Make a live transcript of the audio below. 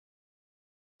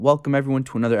Welcome everyone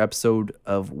to another episode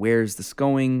of Where's This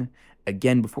Going?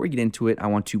 Again, before we get into it, I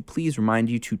want to please remind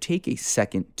you to take a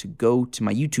second to go to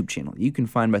my YouTube channel. You can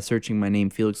find by searching my name,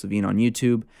 Felix Levine, on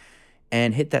YouTube,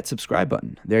 and hit that subscribe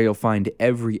button. There you'll find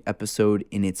every episode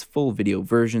in its full video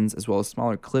versions, as well as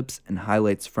smaller clips and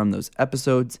highlights from those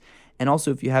episodes. And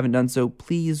also, if you haven't done so,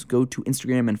 please go to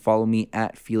Instagram and follow me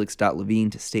at felix.levine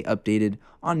to stay updated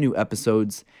on new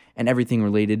episodes and everything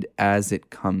related as it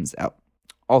comes out.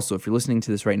 Also, if you're listening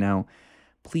to this right now,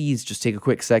 please just take a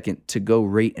quick second to go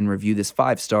rate and review this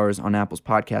 5 stars on Apple's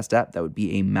podcast app. That would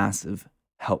be a massive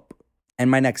help.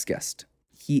 And my next guest,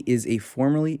 he is a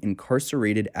formerly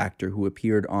incarcerated actor who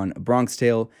appeared on A Bronx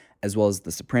Tale, as well as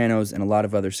The Sopranos and a lot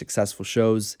of other successful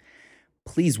shows.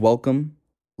 Please welcome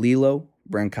Lilo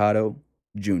Brancato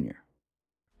Jr.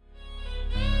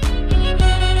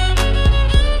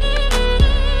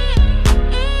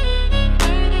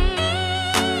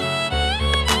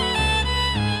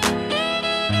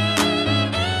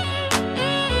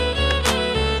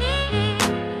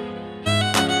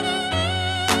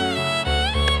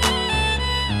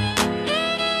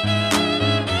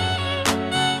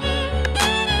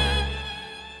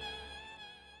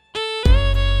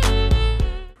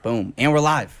 Boom. And we're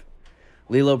live.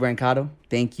 Lilo Brancato,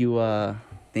 thank you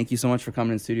so much for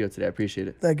coming in the studio today. I appreciate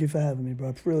it. Thank you for having me, bro.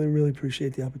 I really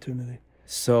appreciate the opportunity.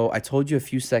 So I told you a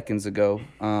few seconds ago,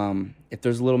 if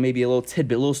there's maybe a little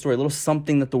tidbit, a little story, a little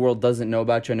something that the world doesn't know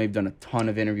about you. I know you've done a ton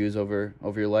of interviews over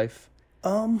your life.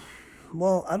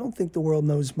 Well, I don't think the world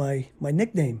knows my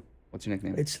nickname. What's your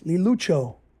nickname? It's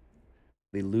Lilucho.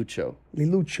 Lilucho.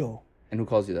 And who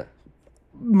calls you that?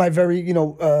 My very,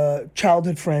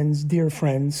 childhood friends, dear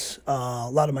friends, a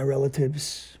lot of my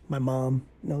relatives, my mom,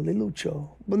 Lilucho.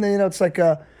 But then, it's like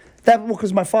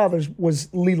because my father's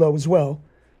was Lilo as well.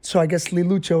 So I guess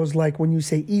Lilucho is like when you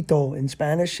say Ito in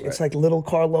Spanish, right. It's like little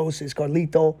Carlos is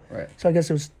Carlito. Right. So I guess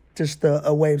it was just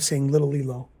a way of saying little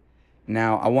Lilo.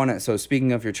 Now, so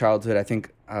speaking of your childhood, I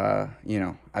think,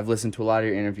 I've listened to a lot of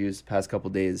your interviews the past couple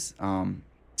days,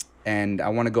 and I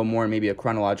want to go more in maybe a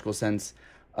chronological sense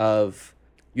of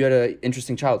you had an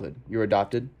interesting childhood. You were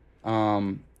adopted.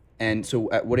 And so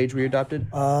at what age were you adopted?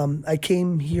 I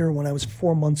came here when I was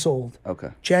 4 months old.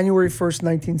 Okay. January 1st,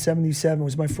 1977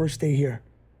 was my first day here.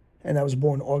 And I was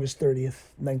born August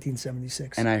 30th,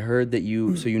 1976. And I heard that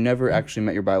you never actually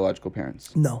met your biological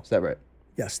parents. No. Is that right?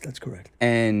 Yes, that's correct.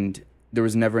 And there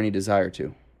was never any desire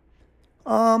to?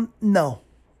 No.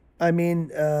 I mean,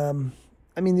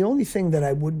 the only thing that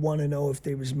I would want to know if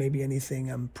there was maybe anything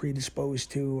I'm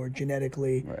predisposed to or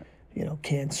genetically, right.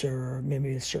 Cancer or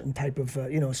maybe a certain type of,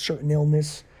 a certain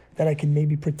illness that I can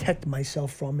maybe protect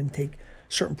myself from and take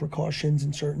certain precautions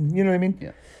and certain, you know what I mean?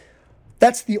 Yeah.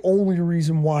 That's the only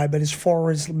reason why. But as far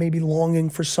as maybe longing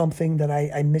for something that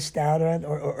I missed out on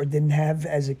or didn't have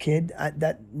as a kid,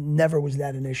 that never was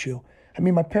that an issue. I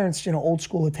mean, my parents, old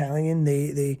school Italian,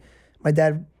 my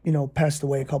dad, passed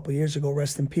away a couple of years ago,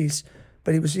 rest in peace.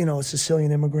 But he was, a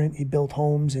Sicilian immigrant. He built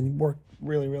homes and he worked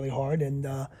really hard.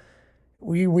 And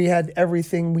we had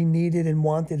everything we needed and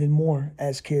wanted and more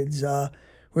as kids. We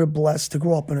were blessed to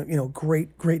grow up in a,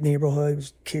 great neighborhood. It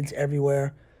was kids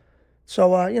everywhere.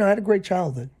 So, I had a great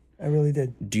childhood. I really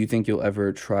did. Do you think you'll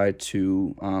ever try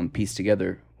to piece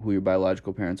together who your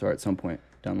biological parents are at some point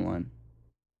down the line?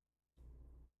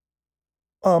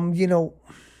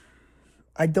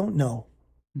 I don't know.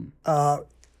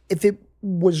 If it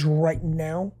was right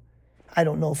now, I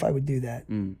don't know if I would do that.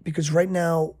 Because right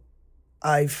now,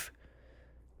 I've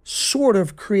sort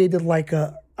of created like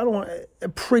a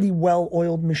pretty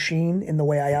well-oiled machine in the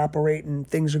way I operate, and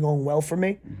things are going well for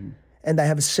me. Mm-hmm. And I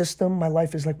have a system. My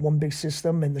life is like one big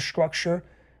system, and the structure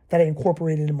that I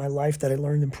incorporated in my life that I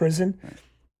learned in prison.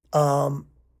 Right.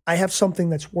 I have something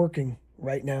that's working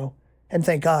right now, and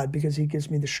thank God, because he gives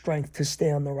me the strength to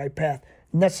stay on the right path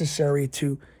necessary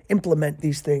to implement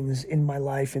these things in my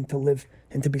life and to live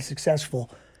and to be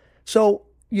successful. So,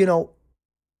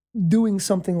 doing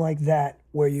something like that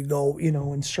where you go,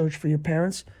 and search for your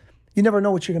parents, you never know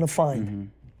what you're going to find. Mm-hmm.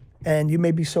 And you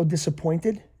may be so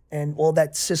disappointed and all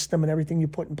that system and everything you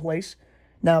put in place.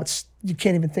 Now you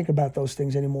can't even think about those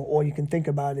things anymore. All you can think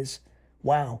about is,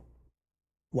 wow.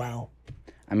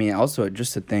 I mean, also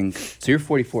just to think, so you're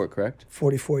 44, correct?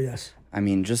 44, yes. I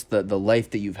mean, just the life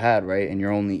that you've had, right? And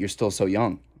you're still so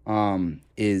young,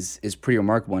 is pretty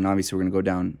remarkable. And obviously we're going to go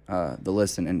down the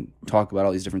list and talk about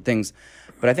all these different things.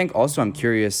 But I think also I'm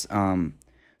curious,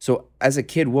 so as a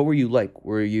kid, what were you like?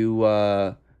 Were you,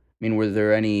 were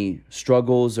there any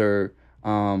struggles or,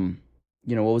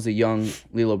 what was a young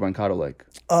Lilo Brancato like?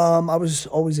 I was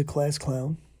always a class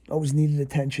clown. Always needed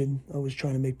attention. Always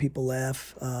trying to make people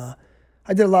laugh.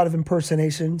 I did a lot of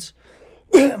impersonations,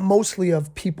 mostly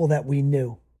of people that we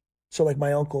knew. So like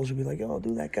my uncles would be like, "Oh,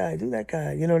 do that guy, do that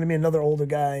guy." You know what I mean? Another older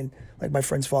guy, and like my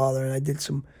friend's father. And I did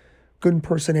some good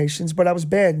impersonations, but I was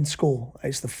bad in school. I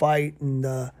used to fight, and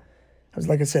I was,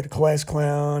 like I said, a class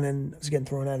clown, and I was getting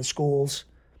thrown out of schools.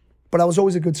 But I was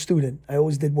always a good student. I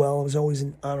always did well. I was always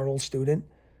an honor roll student.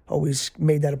 Always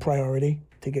made that a priority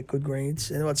to get good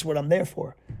grades, and that's what I'm there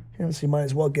for. You know, so you might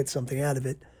as well get something out of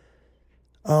it.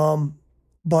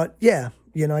 But yeah,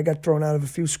 you know, I got thrown out of a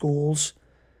few schools,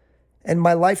 and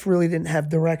my life really didn't have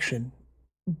direction.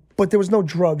 But there was no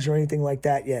drugs or anything like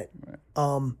that yet.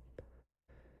 Right.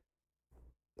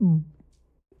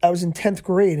 I was in 10th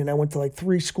grade, and I went to like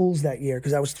 3 schools that year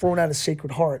because I was thrown out of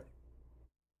Sacred Heart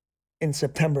in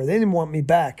September. They didn't want me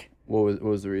back. What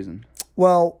was the reason?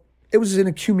 Well, it was an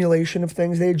accumulation of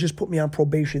things. They had just put me on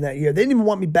probation that year. They didn't even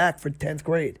want me back for 10th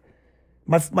grade.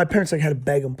 My parents like had to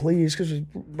beg them, please, because it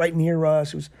was right near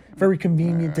us. It was very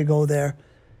convenient to go there.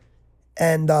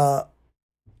 And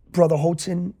Brother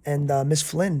Holtzen and Miss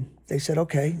Flynn, they said,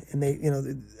 okay. And they, you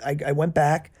know, I went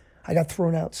back. I got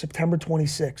thrown out September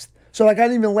 26th. So like I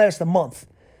didn't even last a month.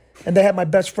 And they had my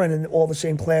best friend in all the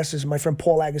same classes, my friend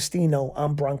Paul Agostino.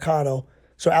 I'm Brancato.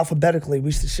 So alphabetically, we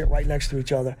used to sit right next to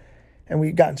each other. And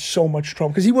we got in so much trouble.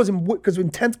 Because he wasn't, because in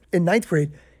 9th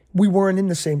grade, we weren't in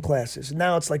the same classes.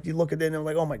 Now it's like you look at it and I'm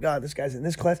like, oh my God, this guy's in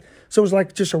this class. So it was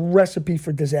like just a recipe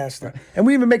for disaster. Right. And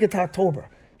we didn't even make it to October.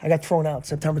 I got thrown out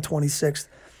September 26th.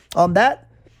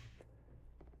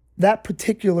 That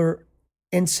particular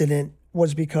incident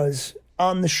was because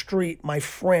on the street, my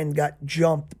friend got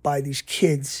jumped by these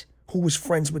kids who was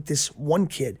friends with this one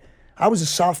kid. I was a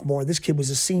sophomore. This kid was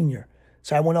a senior.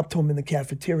 So I went up to him in the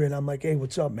cafeteria and I'm like, hey,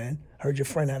 what's up, man? I heard your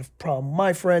friend had a problem with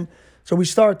my friend. So we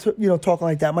started, talking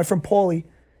like that. My friend Paulie,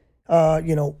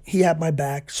 he had my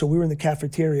back. So we were in the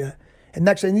cafeteria. And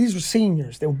these were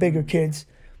seniors. They were bigger kids.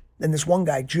 And this one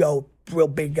guy, Joe, real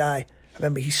big guy, I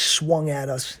remember he swung at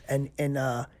us and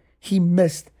he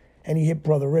missed and he hit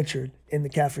Brother Richard in the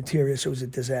cafeteria. So it was a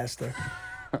disaster.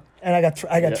 And I got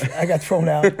thrown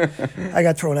out. I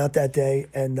got thrown out that day.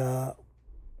 And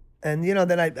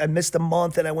then I missed a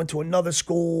month and I went to another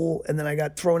school and then I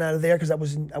got thrown out of there because I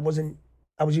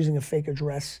was using a fake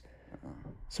address.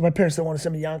 So my parents didn't want to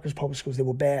send me to Yonkers public schools. They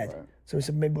were bad. Right. So they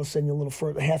said, maybe we'll send you a little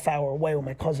further, a half hour away with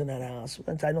my cousin at a house.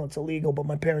 I know it's illegal, but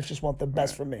my parents just want the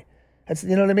best for me. That's,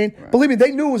 you know what I mean? Right. Believe me,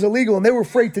 they knew it was illegal and they were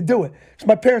afraid to do it. Because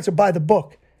my parents are by the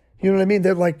book. You know what I mean?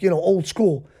 They're like, old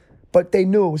school. But they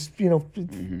knew it was,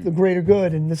 the greater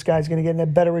good and this guy's going to get a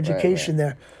better education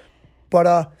there.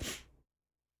 But,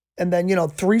 and then,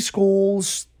 3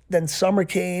 schools, then summer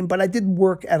came. But I did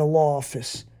work at a law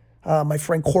office. My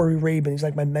friend Corey Rabin, he's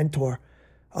like my mentor.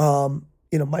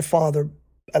 My father,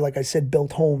 like I said,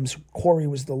 built homes. Corey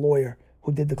was the lawyer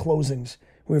who did the closings.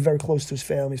 We were very close to his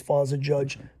family. His father's a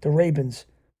judge. The Rabins,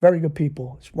 very good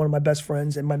people. He's one of my best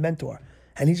friends and my mentor.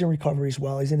 And he's in recovery as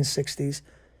well. He's in his 60s.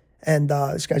 And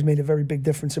this guy's made a very big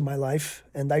difference in my life.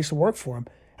 And I used to work for him.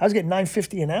 I was getting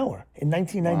 $9.50 an hour in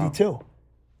 1992. Wow.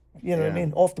 You know what I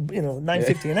mean? Off the,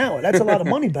 $9.50 an hour. That's a lot of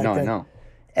money back then. I know.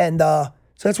 And so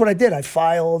that's what I did. I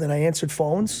filed and I answered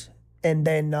phones. And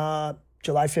then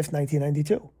July 5th,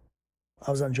 1992,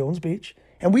 I was on Jones Beach.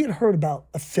 And we had heard about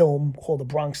a film called The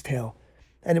Bronx Tale.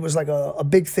 And it was like a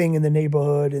big thing in the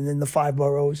neighborhood and in the 5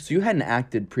 boroughs. So you hadn't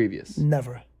acted previous?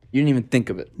 Never. You didn't even think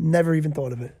of it? Never even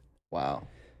thought of it. Wow.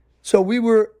 So we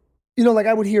were,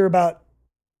 I would hear about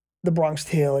The Bronx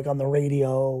Tale, like on the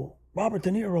radio. Robert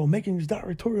De Niro making his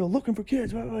directorial, looking for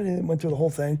kids. And it went through the whole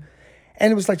thing.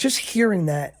 And it was like just hearing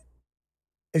that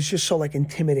is just so like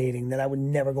intimidating that I would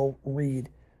never go read.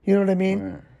 You know what I mean?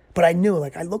 Right. But I knew,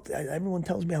 like, everyone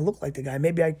tells me I look like the guy.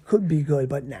 Maybe I could be good,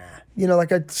 but nah.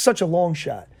 Such a long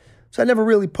shot. So I never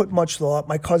really put much thought.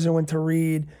 My cousin went to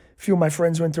read. A few of my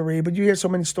friends went to read. But you hear so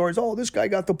many stories. Oh, this guy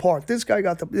got the part. This guy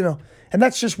got the, And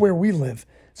that's just where we live.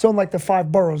 So in like the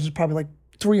 5 boroughs, there's probably like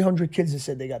 300 kids that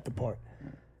said they got the part.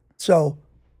 So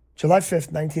July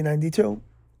 5th, 1992,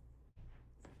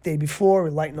 day before, we're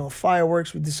lighting off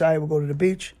fireworks. We decided we'll go to the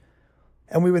beach.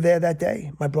 And we were there that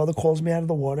day. My brother calls me out of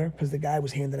the water because the guy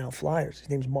was handing out flyers. His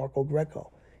name's Marco Greco.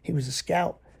 He was a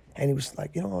scout. And he was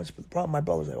like, what's the problem? My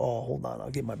brother's like, oh, hold on. I'll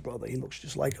get my brother. He looks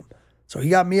just like him. So he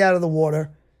got me out of the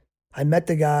water. I met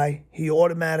the guy. He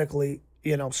automatically,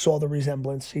 saw the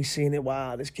resemblance. He's seen it.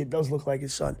 Wow, this kid does look like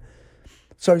his son.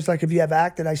 So he's like, have you ever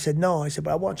acted? I said, no. I said,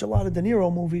 but I watch a lot of De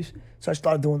Niro movies. So I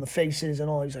started doing the faces and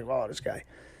all. He's like, oh, this guy.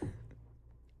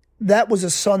 That was a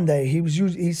Sunday.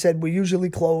 He said, we're usually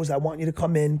closed. I want you to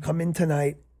come in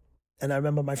tonight. And I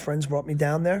remember my friends brought me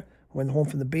down there. Went home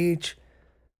from the beach.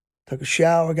 took a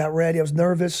shower, got ready. I was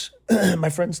nervous. My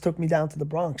friends took me down to the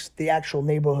Bronx, the actual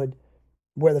neighborhood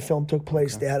where the film took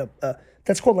place. They had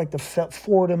that's called like the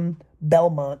Fordham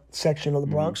Belmont section of the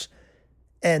Bronx.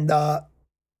 And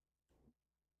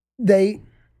they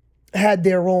had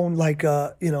their own, like,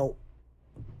 the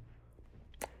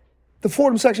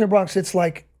Fordham section of the Bronx, it's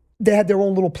like they had their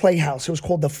own little playhouse. It was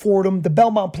called the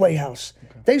Belmont Playhouse.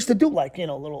 Okay. They used to do like,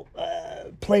 little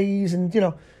plays and,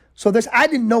 So I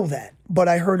didn't know that, but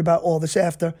I heard about all this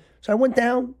after. So I went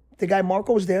down. The guy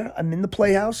Marco was there. I'm in the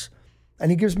playhouse, and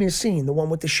he gives me a scene, the one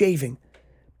with the shaving.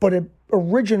 But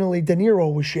originally, De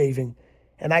Niro was shaving,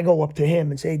 and I go up to him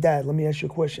and say, "Hey, Dad, let me ask you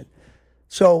a question."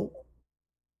 So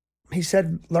he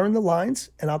said, "Learn the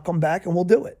lines, and I'll come back, and we'll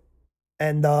do it."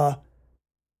 And I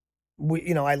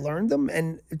learned them,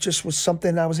 and it just was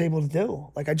something I was able to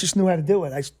do. Like, I just knew how to do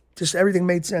it. Everything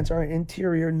made sense. All right,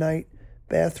 interior, night,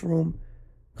 bathroom.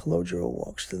 Calogero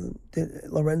walks to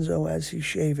Lorenzo as he's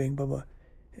shaving. Blah, blah.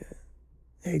 Yeah.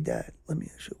 Hey, Dad, let me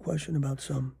ask you a question about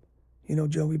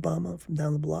Joey Bama from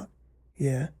down the block?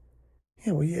 Yeah.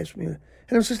 Yeah, well, he asked me. And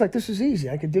it was just like, this is easy.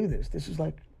 I could do this. This is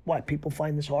like, why, people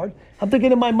find this hard? I'm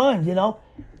thinking in my mind,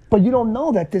 But you don't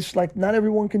know that not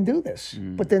everyone can do this.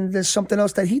 But then there's something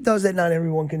else that he does that not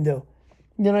everyone can do.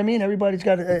 You know what I mean? Everybody's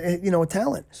got a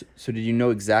talent. So did you know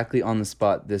exactly on the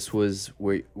spot this was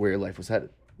where your life was headed?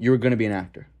 You were going to be an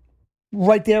actor.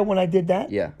 Right there when I did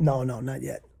that? Yeah. No, not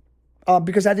yet.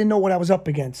 Because I didn't know what I was up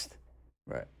against.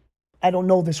 Right. I don't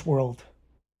know this world.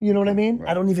 You know what I mean? Right.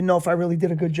 I don't even know if I really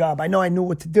did a good job. I know I knew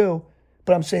what to do,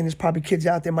 but I'm saying there's probably kids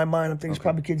out there in my mind. I'm thinking there's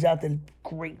probably kids out there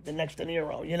great, the next De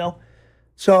Niro,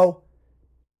 So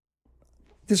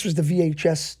this was the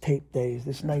VHS tape days.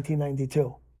 This is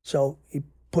 1992. So he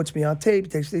puts me on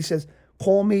tape. He says,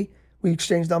 call me. We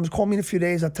exchanged numbers. Call me in a few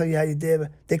days. I'll tell you how you did.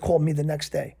 They called me the next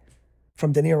day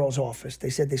from De Niro's office. They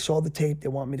said they saw the tape. They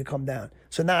want me to come down.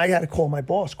 So now I had to call my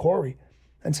boss, Corey,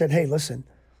 and said, hey, listen,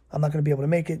 I'm not going to be able to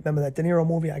make it. Remember that De Niro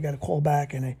movie? I got to call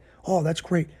back. And that's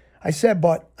great. I said,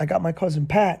 but I got my cousin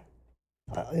Pat.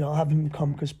 I'll have him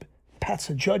come because Pat's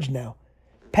a judge now.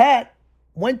 Pat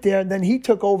went there, and then he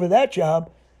took over that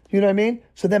job. You know what I mean?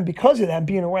 So then because of that,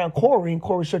 being around Corey, and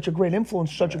Corey's such a great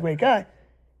influence, such a great guy,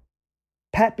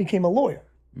 Pat became a lawyer.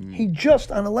 He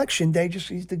just, on election day,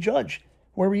 he's the judge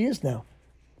where he is now.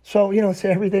 So, it's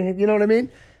everything, you know what I mean?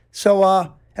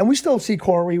 So, and we still see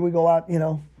Corey. We go out,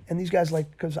 and these guys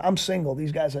because I'm single,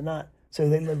 these guys are not. So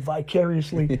they live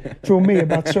vicariously through me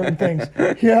about certain things.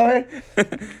 You know what I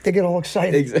mean? They get all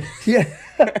excited. Exactly. Yeah.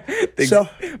 So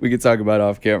we could talk about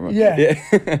off camera.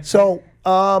 Yeah. So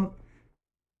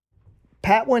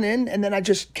Pat went in, and then I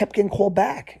just kept getting called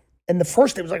back. And the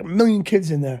first day was like 1 million kids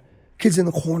in there. Kids in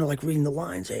the corner, like reading the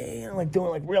lines, doing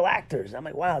like real actors. I'm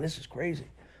like, wow, this is crazy.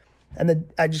 And then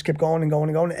I just kept going and going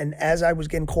and going. And as I was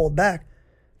getting called back,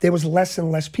 there was less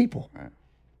and less people. Right.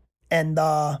 And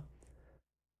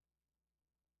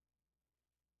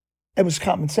it was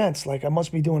common sense. Like, I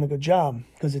must be doing a good job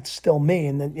because it's still me.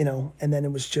 And then, and then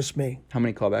it was just me. How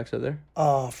many callbacks are there?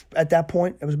 At that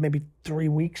point, it was maybe 3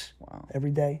 weeks. Wow.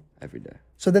 Every day. Every day.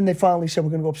 So then they finally said,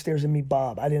 we're going to go upstairs and meet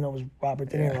Bob. I didn't know it was Robert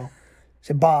De Niro. I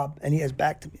said, Bob, and he has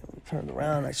back to me. I turned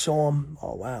around, I saw him.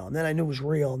 Oh, wow. And then I knew it was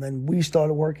real. And then we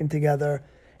started working together.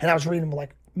 And I was reading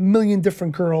like 1 million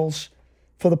different girls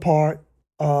for the part.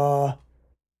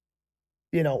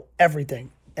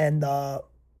 Everything. And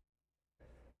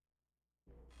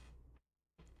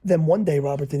then one day,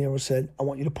 Robert De Niro said, I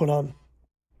want you to put on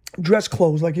dress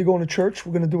clothes like you're going to church.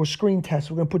 We're going to do a screen test.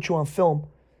 We're going to put you on film.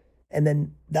 And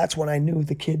then that's when I knew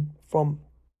the kid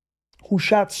who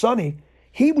shot Sonny,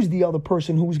 he was the other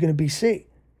person who was going to be C.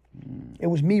 It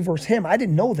was me versus him. I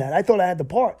didn't know that. I thought I had the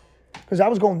part because I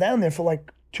was going down there for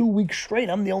like 2 weeks straight.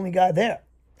 I'm the only guy there.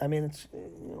 I mean, it's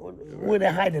where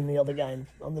they're hiding the other guy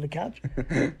under the couch,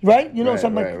 right? So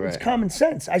I'm like, it's common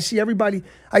sense. I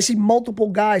see multiple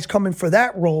guys coming for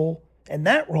that role and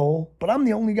that role, but I'm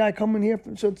the only guy coming here.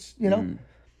 So it's, And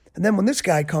then when this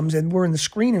guy comes in, we're in the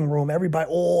screening room.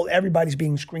 Everybody's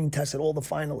being screen tested, all the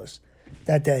finalists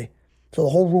that day. So the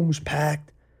whole room was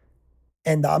packed.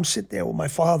 And I'm sitting there with my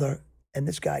father, and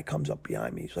this guy comes up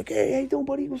behind me. He's like, hey, how you doing,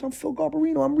 buddy? He goes, I'm Phil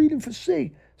Garbarino. I'm reading for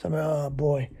C. So I'm like, oh,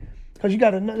 boy. Because you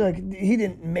got to know, he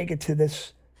didn't make it to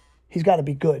this. He's got to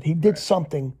be good. He did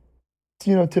something,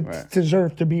 to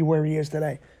deserve to be where he is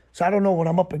today. So I don't know what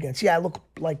I'm up against. Yeah, I look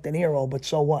like De Niro, but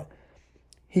so what?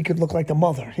 He could look like the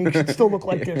mother. He could still look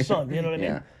like their son. You know what I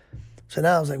mean? Yeah. So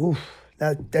now I was like, oof,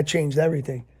 that changed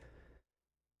everything.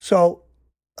 So,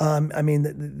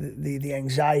 the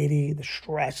anxiety, the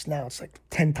stress, now it's like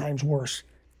 10 times worse.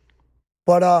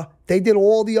 But they did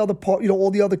all the other all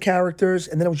the other characters,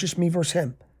 and then it was just me versus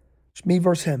him. Just me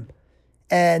versus him.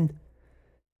 And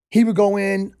he would go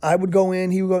in, I would go in,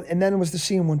 he would go, and then it was the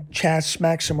scene when Chaz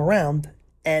smacks him around,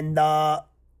 and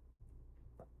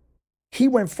he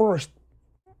went first.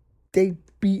 They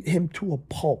beat him to a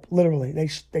pulp, literally.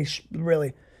 They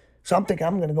really. So I'm thinking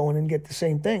I'm going to go in and get the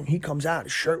same thing. He comes out,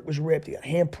 his shirt was ripped, he got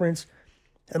handprints,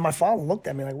 and my father looked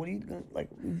at me like, "What are you doing? Like,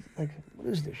 what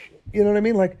is this shit?" You know what I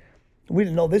mean? Like, we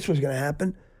didn't know this was going to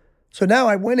happen. So now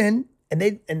I went in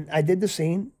and I did the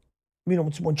scene. You know,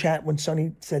 when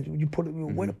Sonny said, "You put it,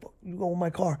 you go in my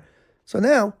car." So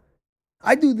now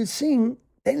I do the scene.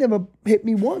 They never hit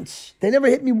me once.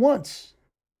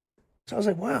 So I was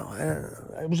like, wow,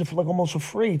 it was like almost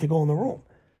free to go in the room.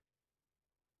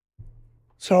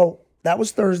 So that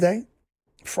was Thursday.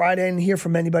 Friday, I didn't hear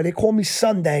from anybody. They called me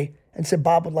Sunday and said,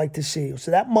 Bob would like to see you.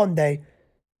 So that Monday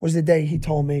was the day he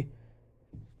told me.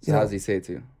 So how does he say it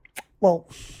to you? Well,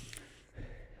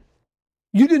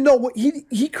 you didn't know what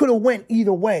he could have went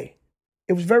either way.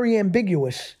 It was very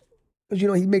ambiguous because,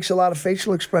 he makes a lot of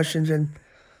facial expressions and,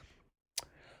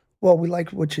 well, we like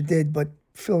what you did, but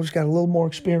Phil's got a little more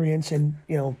experience and,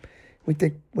 we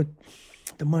think with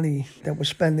the money that we're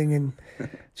spending and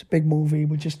it's a big movie,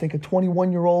 we just think a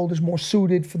 21-year-old is more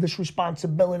suited for this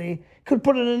responsibility. Could have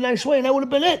put it in a nice way and that would have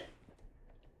been it.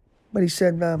 But he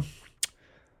said,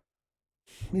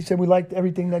 we liked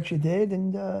everything that you did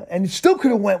and it still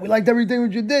could have went. We liked everything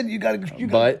that you did. You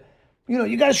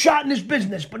got a shot in this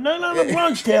business, but not on the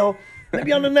Bronx Tale.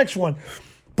 Maybe on the next one.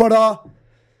 But,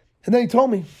 and then he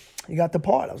told me, he got the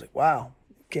part. I was like, wow.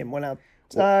 Went out.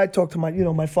 I talked to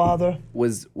my father.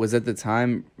 Was at the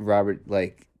time Robert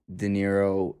like De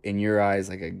Niro in your eyes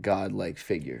like a godlike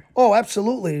figure? Oh,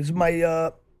 absolutely. It was my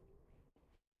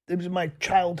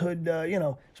childhood.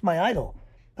 It's my idol.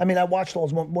 I mean, I watched all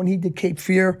his when he did Cape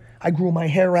Fear. I grew my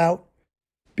hair out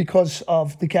because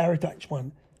of the character. I just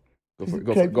wanted. Go for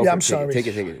it. I'm sorry. Take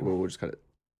it. We'll just cut it.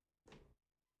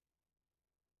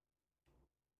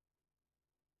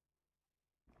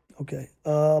 Okay.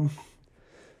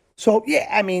 So, yeah,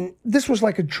 I mean, this was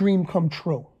like a dream come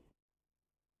true.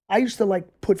 I used to,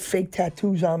 put fake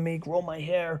tattoos on me, grow my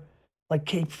hair, like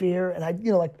Cape Fear. And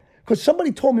because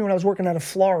somebody told me when I was working at a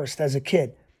florist as a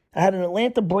kid, I had an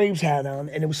Atlanta Braves hat on,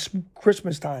 and it was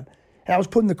Christmas time. And I was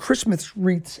putting the Christmas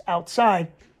wreaths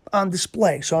outside on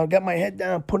display. So I got my head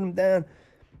down, put them down.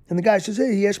 And the guy says,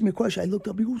 hey, he asked me a question. I looked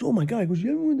up. He goes, oh, my God. He goes,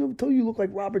 you ever tell you look like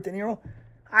Robert De Niro?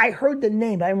 I heard the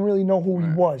name. I didn't really know who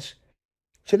he was.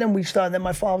 So then we started. Then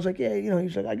my father was like, yeah,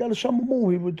 he's like, I got a summer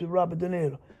movie with Robert De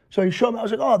Niro. So he showed me. I was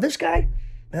like, oh, this guy?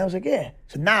 And I was like, yeah.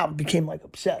 So now I became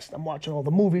obsessed. I'm watching all the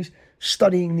movies,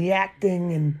 studying the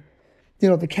acting and,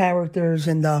 the characters.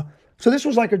 And so this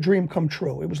was like a dream come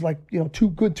true. It was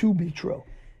too good to be true.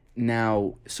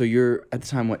 Now, so you're at the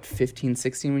time, what, 15,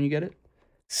 16 when you get it?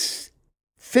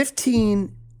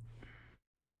 15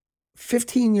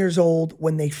 years old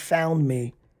when they found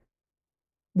me.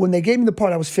 When they gave me the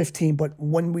part, I was 15, but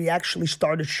when we actually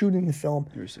started shooting the film,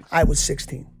 I was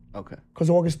 16. Okay. Because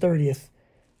August 30th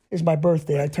is my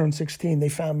birthday. I turned 16. They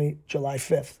found me July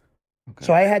 5th. Okay.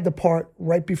 So I had the part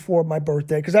right before my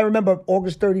birthday. Because I remember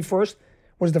August 31st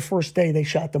was the first day they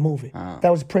shot the movie. That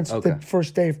was the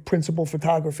first day of principal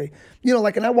photography.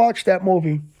 And I watched that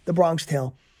movie, The Bronx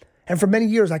Tale, and for many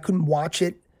years I couldn't watch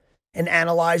it and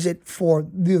analyze it for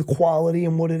the quality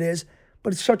and what it is.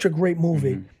 But it's such a great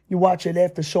movie. Mm-hmm. You watch it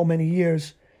after so many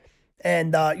years,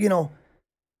 and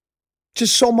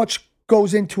just so much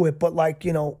goes into it. But I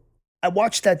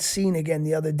watched that scene again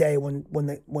the other day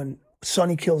when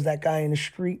Sonny kills that guy in the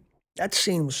street. That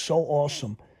scene was so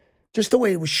awesome, just the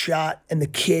way it was shot, and the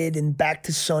kid, and back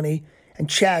to Sonny and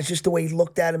Chaz, just the way he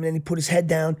looked at him and then he put his head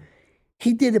down.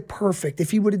 He did it perfect.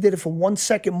 If he would have did it for 1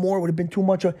 second more, it would have been too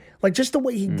much. Just the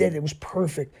way he did it was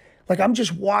perfect. I'm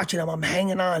just watching him, I'm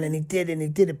hanging on, and he did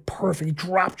it perfect. He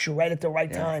dropped you right at the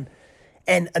right time.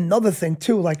 And another thing,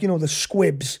 too, the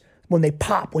squibs, when they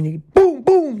pop, when you boom,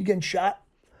 boom, you're getting shot.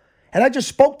 And I just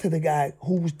spoke to the guy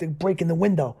who was breaking the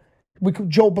window.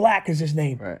 Joe Black is his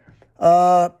name. Right.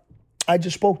 I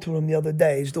just spoke to him the other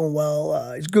day. He's doing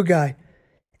well. He's a good guy.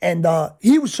 And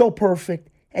he was so perfect,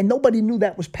 and nobody knew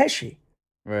that was Pesci.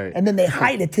 Right. And then they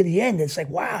hide it to the end. It's like,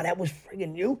 wow, that was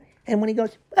friggin' you. And when he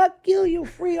goes, fuck you, you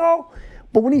freehole.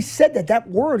 But when he said that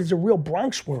word is a real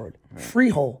Bronx word,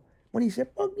 freehole. When he said,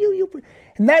 fuck you, you freehole.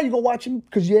 And now you go watch him,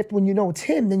 because when you know it's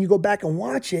him, then you go back and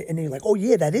watch it, and then you're like, oh,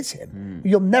 yeah, that is him.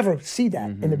 You'll never see that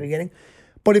in the beginning.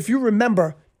 But if you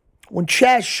remember, when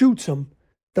Chaz shoots him,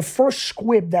 the first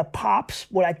squib that pops,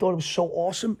 what I thought was so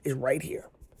awesome, is right here.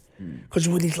 Because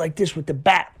when he's like this with the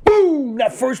bat, boom,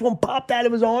 that first one popped out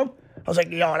of his arm. I was like,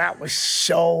 yo, that was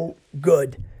so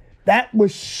good. That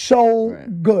was so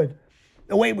good.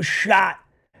 The way it was shot.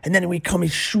 And then he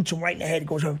shoots him right in the head. He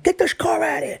goes, get this car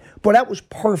out of here. But that was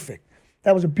perfect.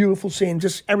 That was a beautiful scene.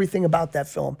 Just everything about that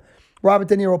film. Robert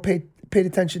De Niro paid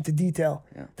attention to detail.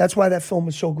 Yeah. That's why that film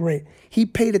was so great. He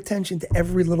paid attention to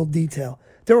every little detail.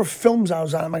 There were films I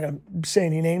was on. I'm not going to say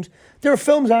any names. There were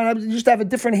films on. I used to have a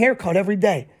different haircut every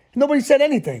day. Nobody said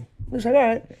anything. I was like, all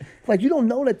right. Like, you don't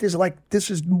know that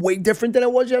this is way different than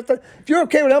it was yesterday. If you're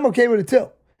okay with it, I'm okay with it too.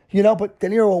 You know, but De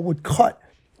Niro would cut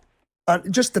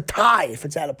just the tie if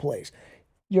it's out of place.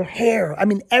 Your hair. I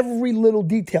mean, every little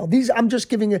detail. I'm just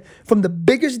giving it from the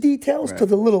biggest details to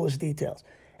the littlest details.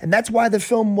 And that's why the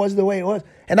film was the way it was.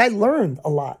 And I learned a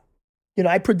lot. You know,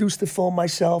 I produced the film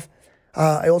myself.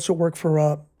 I also work for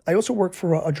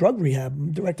a drug rehab.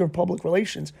 I'm director of public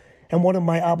relations. And one of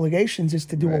my obligations is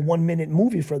to do a 1-minute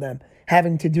movie for them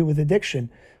having to do with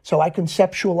addiction. So I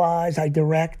conceptualize, I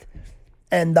direct,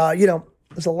 and, you know,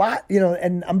 there's a lot, you know,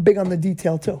 and I'm big on the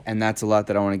detail too. And that's a lot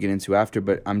that I want to get into after,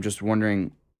 but I'm just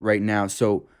wondering right now.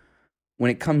 So when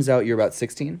it comes out, you're about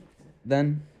 16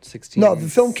 then? 16? No, the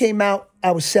film came out,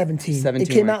 I was 17. It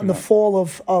came out in the fall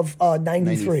of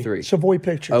 93. Savoy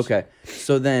Pictures. Okay.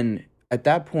 So then at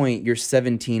that point, you're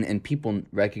 17 and people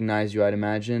recognize you, I'd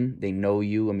imagine. They know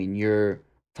you. I mean, you're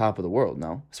top of the world,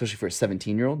 no? Especially for a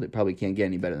 17-year-old. They probably can't get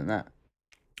any better than that.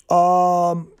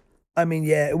 I mean,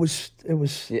 yeah, it was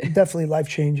definitely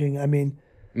life-changing. I mean,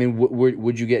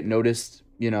 would you get noticed,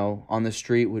 you know, on the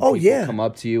street? Would people come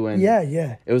up to you? And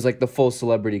yeah. It was like the full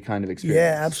celebrity kind of experience.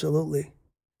 Yeah, absolutely.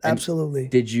 And absolutely.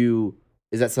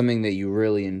 Is that something that you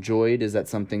really enjoyed? Is that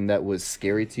something that was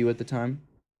scary to you at the time?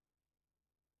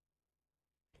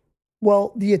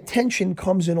 Well, the attention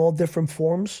comes in all different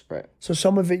forms. Right. So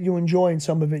some of it you enjoy and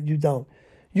some of it you don't.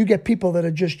 You get people that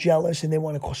are just jealous and they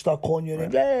want to start calling you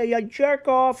names. Hey, you jerk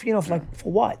off. You know, for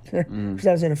what? Because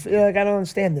I was like, I don't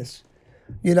understand this.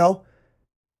 You know?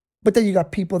 But then you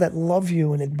got people that love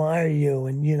you and admire you.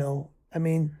 And, you know, I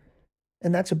mean,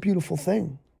 and that's a beautiful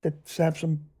thing. That to have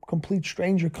some complete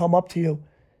stranger come up to you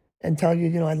and tell you,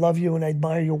 you know, I love you and I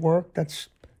admire your work. That's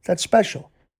special.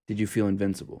 Did you feel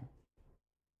invincible?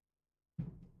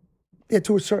 Yeah,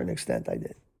 to a certain extent I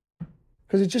did.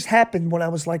 Because it just happened when I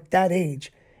was like that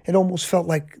age. It almost felt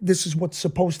like this is what's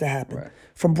supposed to happen. Right.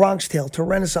 From Bronx Tale to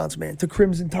Renaissance Man to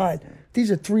Crimson Tide. These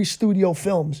are 3 studio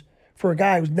films for a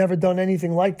guy who's never done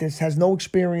anything like this, has no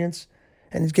experience,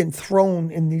 and is getting thrown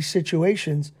in these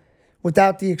situations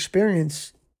without the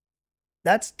experience.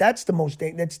 That's that's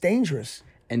dangerous.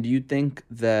 And do you think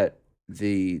that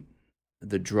the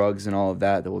drugs and all of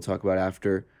that we'll talk about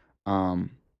after,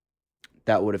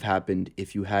 that would have happened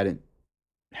if you hadn't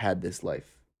had this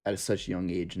life at such a young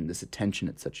age and this attention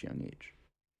at such a young age?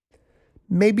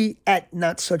 Maybe at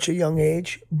not such a young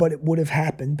age, but it would have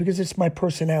happened because it's my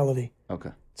personality. Okay.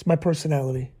 It's my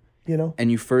personality, you know?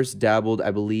 And you first dabbled,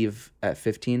 I believe, at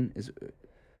 15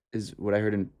 is what I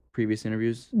heard in previous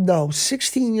interviews? No,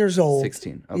 16 years old.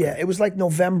 16, okay. Yeah, it was like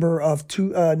November of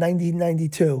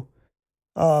 1992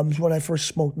 is when I first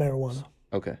smoked marijuana.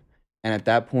 Okay. And at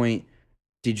that point,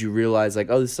 did you realize, like,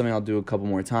 oh, this is something I'll do a couple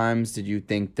more times? Did you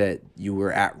think that you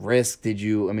were at risk? I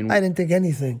didn't think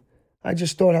anything. I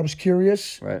just thought I was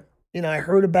curious. Right. You know, I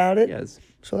heard about it. Yes.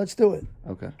 So let's do it.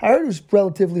 Okay. I heard it was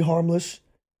relatively harmless.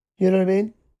 You know what I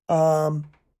mean?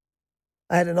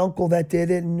 I had an uncle that did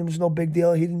it, and it was no big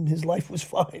deal. His life was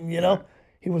fine, you know? Right.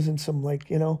 He wasn't some, like,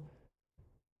 you know.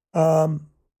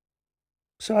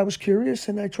 So I was curious,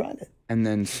 and I tried it. And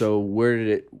then, so where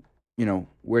did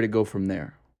it go from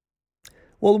there?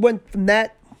 Well, it went from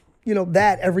that, you know,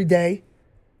 that every day.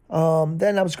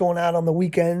 Then I was going out on the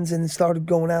weekends and started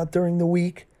going out during the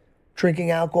week,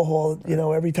 drinking alcohol, you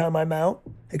know, every time I'm out,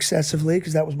 excessively,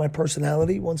 because that was my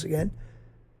personality, once again.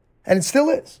 And it still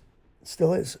is. It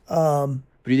still is. But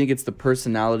do you think it's the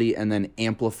personality and then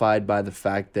amplified by the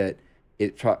fact that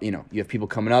you have people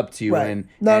coming up to you and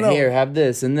here, have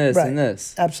this and this and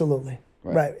this? Absolutely.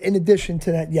 Right. In addition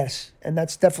to that, yes. And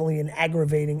that's definitely an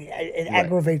aggravating. It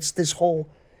aggravates this whole,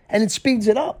 and it speeds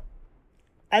it up.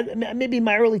 Maybe in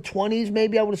my early 20s,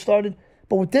 maybe I would have started.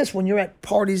 But with this, when you're at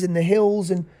parties in the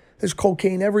hills and there's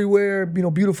cocaine everywhere, you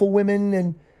know, beautiful women,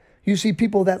 and you see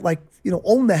people that, like, you know,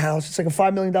 own the house. It's like a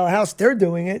 $5 million house. They're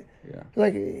doing it. Yeah.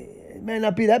 Like, it may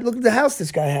not be that. Look at the house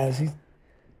this guy has. He's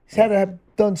had to have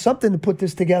done something to put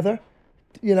this together,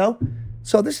 you know?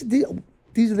 So these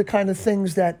are the kind of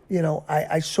things that, you know,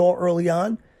 I saw early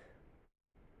on.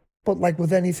 But like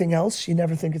with anything else, you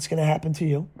never think it's going to happen to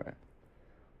you. Right.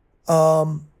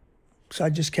 So I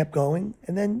just kept going.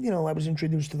 And then, you know, I was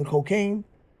introduced to the cocaine,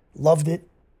 loved it.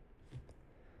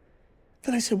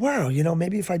 Then I said, wow, you know,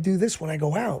 maybe if I do this when I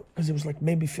go out, because it was like,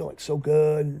 made me feel like so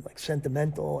good and like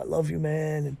sentimental. I love you,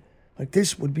 man. And like,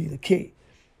 this would be the key.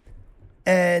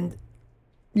 And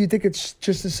you think it's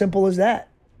just as simple as that.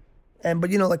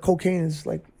 But like cocaine is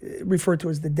like referred to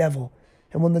as the devil.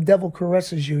 And when the devil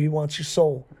caresses you, he wants your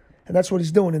soul. And that's what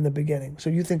he's doing in the beginning. So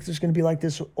you think it's going to be like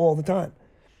this all the time.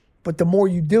 But the more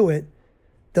you do it,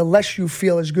 the less you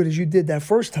feel as good as you did that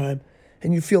first time.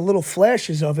 And you feel little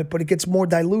flashes of it, but it gets more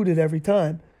diluted every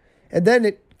time. And then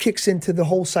it kicks into the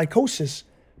whole psychosis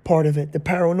part of it, the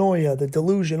paranoia, the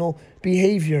delusional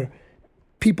behavior,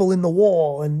 people in the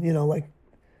wall, and, you know what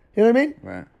I mean?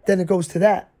 Right. Then it goes to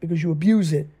that because you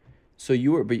abuse it.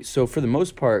 So for the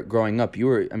most part, growing up,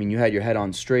 you had your head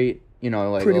on straight,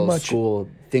 like Pretty little much. school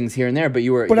things here and there, but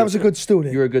I was a good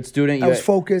student. You were a good student. I was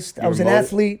focused. I was an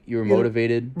athlete. You were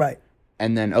motivated. Right.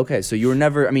 And then, okay, so you were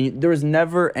never, there was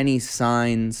never any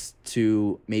signs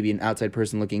to maybe an outside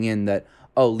person looking in that,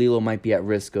 oh, Lilo might be at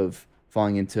risk of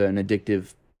falling into an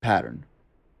addictive pattern,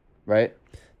 right?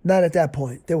 Not at that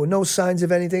point. There were no signs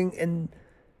of anything. And,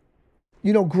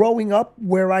 growing up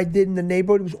where I did in the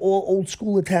neighborhood, it was all old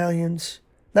school Italians,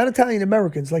 not Italian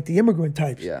Americans, like the immigrant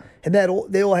types. Yeah. And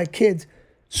they all had kids.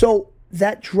 So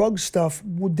that drug stuff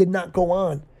did not go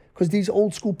on. Because these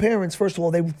old school parents, first of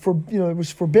all, it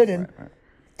was forbidden,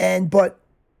 right. But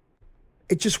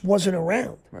it just wasn't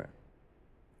around. Right.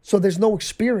 So there's no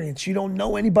experience. You don't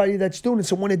know anybody that's doing it.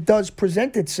 So when it does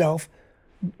present itself,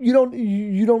 you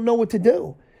don't know what to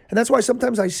do. And that's why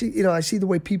sometimes I see the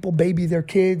way people baby their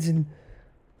kids, and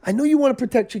I know you want to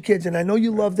protect your kids, and I know you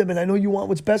love them, and I know you want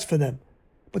what's best for them.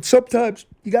 But sometimes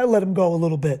you got to let them go a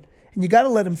little bit, and you got to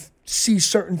let them see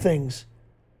certain things.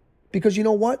 Because you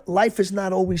know what? Life is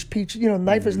not always peach.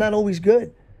 Life is not always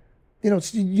good.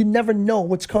 You never know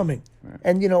what's coming. Right.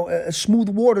 And, a smooth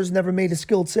water's never made a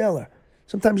skilled sailor.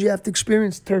 Sometimes you have to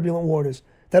experience turbulent waters.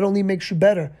 That only makes you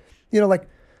better. Like a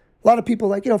lot of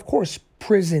people of course,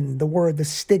 prison, the word, the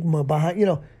stigma behind,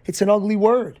 it's an ugly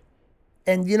word.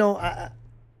 And,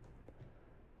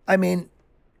 I mean,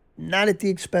 not at the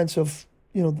expense of,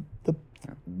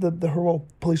 the heroic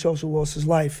police officer who lost his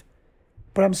life.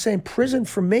 But I'm saying prison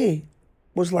for me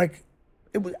was like,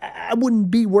 I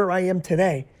wouldn't be where I am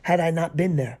today had I not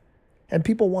been there. And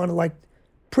people want to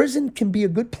prison can be a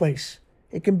good place.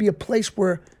 It can be a place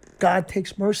where God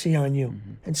takes mercy on you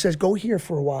and says, go here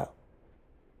for a while.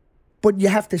 But you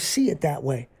have to see it that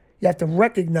way. You have to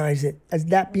recognize it as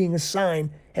that being a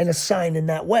sign and a sign in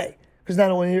that way. Because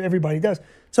not only everybody does.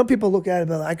 Some people look at it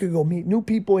like, I could go meet new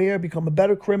people here, become a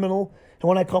better criminal, and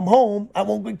when I come home, I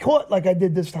won't get caught like I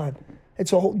did this time.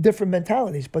 It's a whole different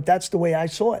mentalities, but that's the way I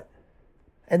saw it.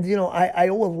 And, I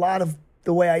owe a lot of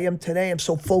the way I am today. I'm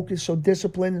so focused, so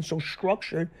disciplined, and so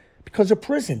structured because of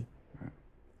prison.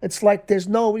 It's like you're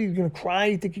going to cry,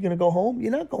 you think you're going to go home?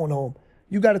 You're not going home.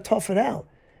 You got to tough it out.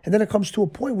 And then it comes to a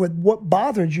point where what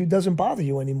bothered you doesn't bother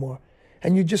you anymore.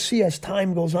 And you just see as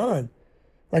time goes on,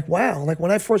 wow.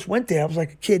 When I first went there, I was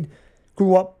like a kid,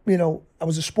 grew up, I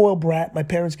was a spoiled brat. My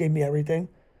parents gave me everything.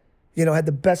 Had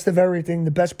the best of everything,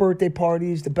 the best birthday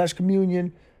parties, the best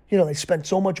communion. They spent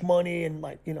so much money and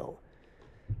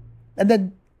And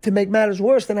then to make matters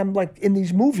worse, then I'm in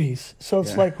these movies. So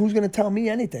it's who's going to tell me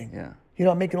anything? Yeah.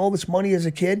 I'm making all this money as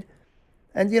a kid.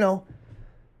 And, Did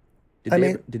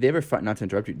they ever find, not to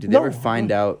interrupt you, did they ever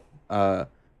find out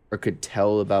or could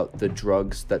tell about the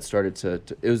drugs that started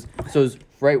it was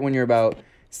right when you're about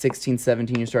 16,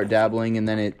 17, you start dabbling, and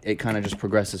then it kind of just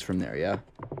progresses from there, yeah?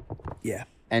 Yeah.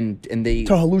 And they...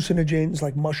 To hallucinogens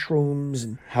like mushrooms.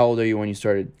 And how old are you when you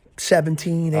started?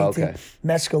 17, 18. Oh, okay.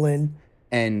 Mescaline.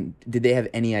 And did they have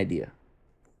any idea?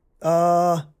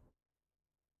 Yeah,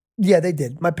 they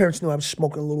did. My parents knew I was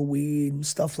smoking a little weed and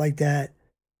stuff like that.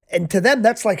 And to them,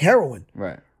 that's like heroin.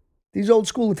 Right. These old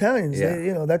school Italians,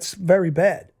 that's very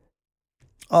bad.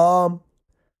 I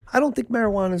don't think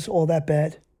marijuana is all that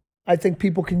bad. I think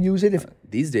people can use it if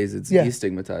these days it's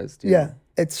destigmatized. Yeah,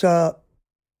 it's.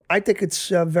 I think it's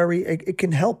very. It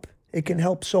can help. It can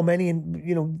help so many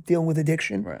in dealing with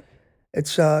addiction. Right.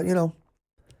 It's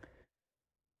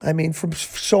I mean, for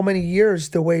so many years,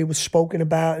 the way it was spoken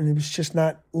about, and it was just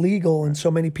not legal, and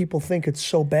so many people think it's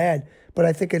so bad. But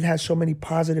I think it has so many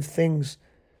positive things.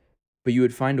 But you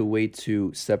would find a way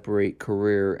to separate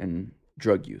career and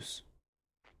drug use,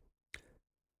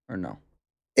 or no?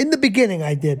 In the beginning,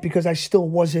 I did, because I still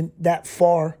wasn't that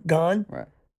far gone. Right.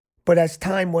 But as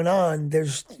time went on,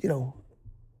 there's,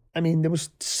 there was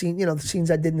the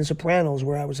scenes I did in The Sopranos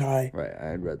where I was high. Right, I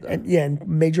had read that. And and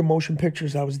major motion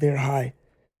pictures, I was there high.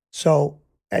 So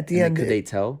at the end, could they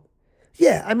tell?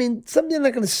 Yeah, some they're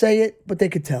not going to say it, but they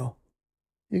could tell.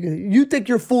 You think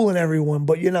you're fooling everyone,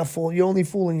 but you're not fooling. You're only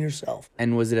fooling yourself.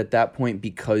 And was it at that point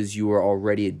because you were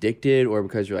already addicted, or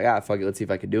because you're like, fuck it, let's see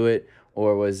if I could do it?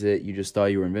 Or was it you just thought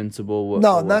you were invincible?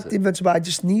 No, not the invincible. I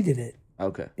just needed it.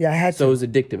 Okay. Yeah, I had to. So it was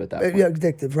addictive at that point. Yeah,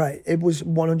 addictive, right. It was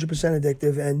 100%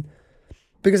 addictive. And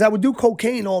because I would do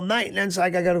cocaine all night, and then it's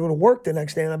like I got to go to work the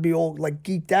next day, and I'd be all like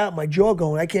geeked out, my jaw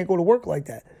going, I can't go to work like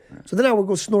that. Right. So then I would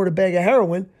go snort a bag of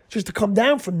heroin just to come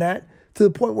down from that to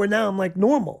the point where now I'm like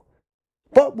normal.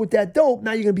 But with that dope,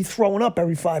 now you're going to be throwing up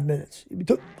every 5 minutes.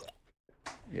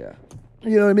 Yeah.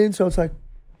 You know what I mean? So it's like,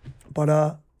 but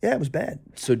yeah, it was bad.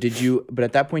 So but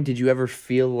at that point, did you ever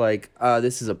feel like,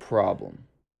 this is a problem?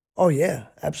 Oh, yeah,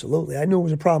 absolutely. I knew it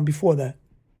was a problem before that.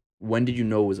 When did you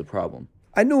know it was a problem?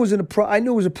 I knew it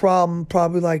was a problem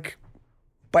probably like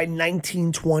by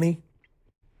 1920.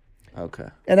 Okay.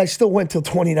 And I still went till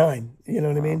 29, you know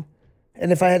what I mean?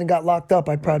 And if I hadn't got locked up,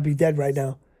 I'd probably be dead right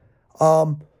now.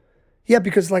 Yeah,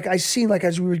 because like I seen like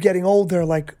as we were getting older,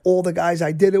 like all the guys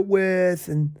I did it with,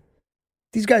 and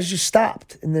these guys just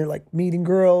stopped, and they're like meeting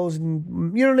girls,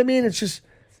 and you know what I mean? It's just,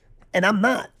 and I'm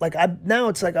not. Like now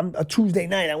it's like I'm a Tuesday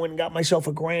night, I went and got myself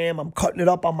a gram, I'm cutting it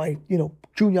up on my,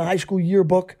 junior high school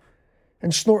yearbook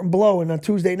and snorting blow in a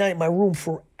Tuesday night in my room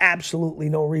for absolutely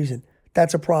no reason.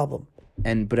 That's a problem. But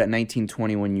at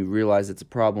 1920, when you realize it's a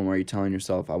problem, are you telling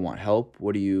yourself, I want help?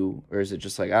 Or is it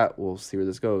just like, we'll see where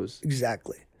this goes?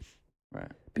 Exactly. Right.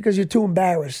 Because you're too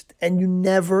embarrassed and you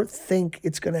never think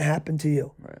it's going to happen to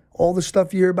you. Right. All the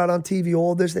stuff you hear about on TV,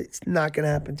 all this, it's not going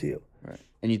to happen to you. Right.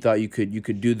 And you thought you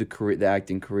could do the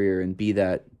acting career and be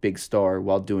that big star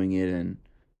while doing it, and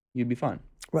you'd be fine.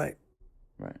 Right.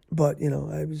 Right. But,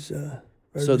 I was very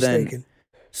mistaken.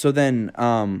 So then,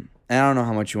 and I don't know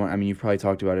how much you want. I mean, you've probably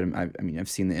talked about it. I've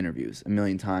seen the interviews a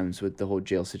million times with the whole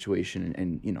jail situation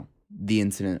and the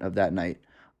incident of that night.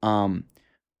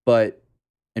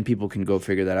 And people can go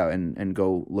figure that out and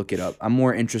go look it up. I'm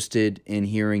more interested in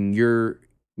hearing your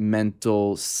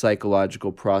mental,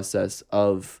 psychological process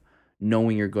of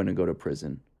knowing you're going to go to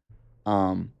prison.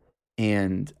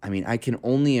 And I mean, I can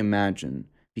only imagine,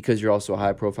 because you're also a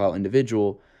high-profile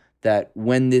individual, that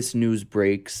when this news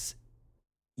breaks,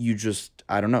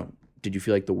 I don't know, did you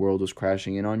feel like the world was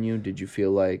crashing in on you? Did you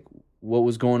feel like, what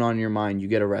was going on in your mind? You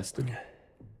get arrested.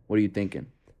 What are you thinking?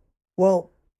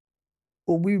 Well,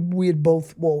 we had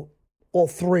both, all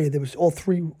three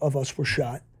of us were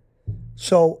shot.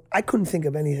 So I couldn't think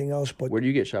of anything else but... Where did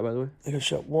you get shot, by the way? I got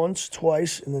shot once,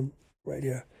 twice, and then right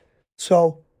here.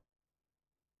 So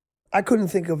I couldn't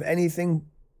think of anything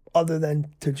other than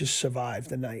to just survive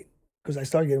the night, because I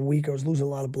started getting weak. I was losing a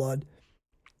lot of blood.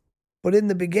 But in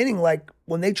the beginning, like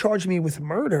when they charged me with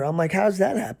murder, I'm like, how's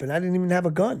that happen? I didn't even have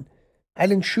a gun. I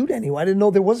didn't shoot anyone. I didn't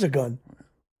know there was a gun.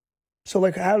 So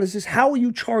like, how are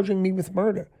you charging me with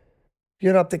murder?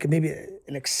 You're not thinking maybe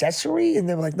an accessory? And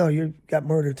they're like, no, you got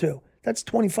murder too. That's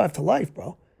 25 to life,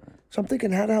 bro. So I'm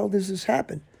thinking, how the hell does this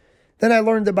happen? Then I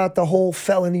learned about the whole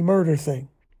felony murder thing.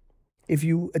 If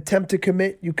you attempt to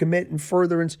commit, you commit in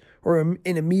furtherance or in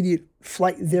immediate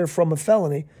flight therefrom a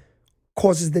felony,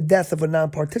 causes the death of a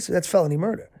non-participant. That's felony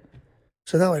murder.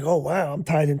 So now like, oh, wow, I'm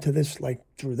tied into this, like,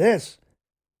 through this.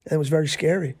 And it was very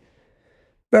scary.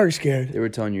 Very scared. They were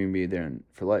telling you to be there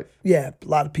for life. Yeah, a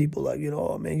lot of people like,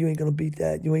 oh, man, you ain't going to beat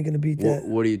that. You ain't going to beat that.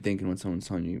 What are you thinking when someone's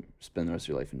telling you spend the rest of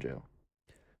your life in jail?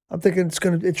 I'm thinking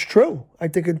it's true. I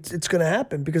think it's going to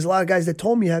happen, because a lot of guys that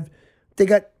told me they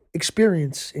got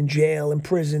experience in jail and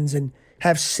prisons and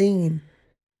have seen,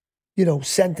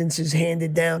 sentences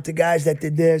handed down to guys that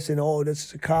did this and, this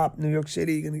is a cop in New York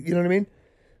City. You know what I mean?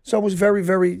 So I was very,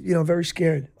 very, very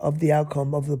scared of the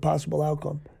outcome, of the possible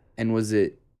outcome. And was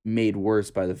it made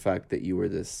worse by the fact that you were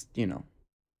this,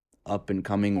 up and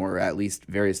coming, or at least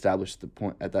very established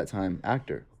at that time,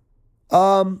 actor?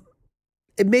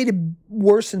 It made it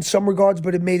worse in some regards,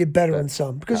 but it made it better in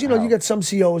some. Because, you got some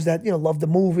COs that, love the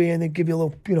movie and they give you a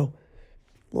little,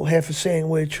 little half a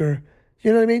sandwich, or,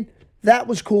 you know what I mean? That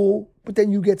was cool. But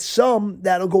then you get some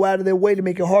that'll go out of their way to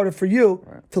make it harder for you,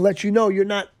 to let you know you're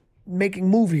not making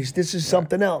movies. This is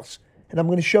something else. And I'm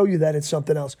going to show you that it's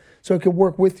something else. So it could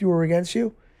work with you or against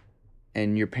you.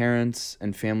 And your parents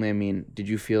and family, I mean, did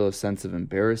you feel a sense of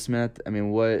embarrassment? I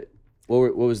mean, what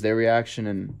was their reaction,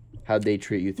 and how'd they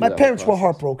treat you through that? My parents were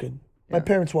heartbroken. Yeah. My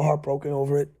parents were heartbroken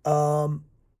over it. My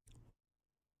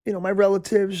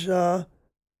relatives, they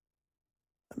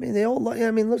all, look,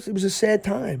 it was a sad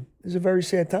time. It was a very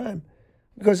sad time.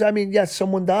 Because, yes,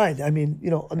 someone died.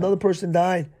 Another person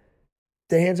died at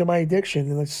the hands of my addiction,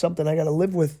 and that's something I got to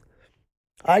live with.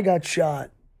 I got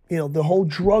shot. The whole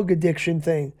drug addiction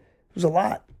thing. It was a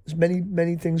lot. There's many,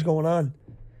 many things going on.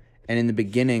 And in the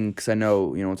beginning, because I know,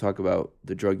 we'll talk about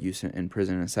the drug use in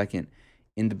prison in a second.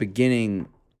 In the beginning,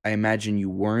 I imagine you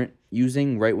weren't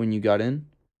using right when you got in?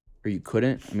 or you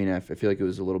couldn't? I mean, I feel like it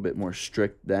was a little bit more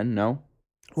strict then. No.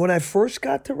 When I first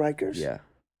got to Rikers, Yeah.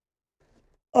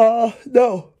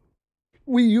 no,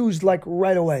 we used like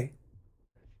right away.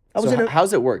 How's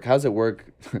it work? How's it work?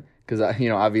 Because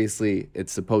obviously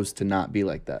it's supposed to not be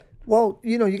like that. Well,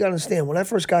 you got to understand. When I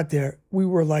first got there, we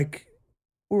were like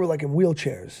in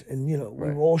wheelchairs, and we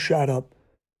Right. were all shot up.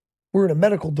 We were in a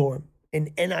medical dorm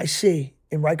in NIC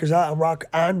in Rikers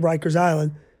on Rikers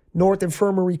Island, North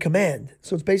Infirmary Command.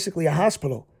 So it's basically a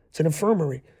hospital. It's an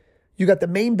infirmary. You got the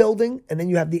main building, and then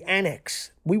you have the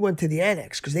annex. We went to the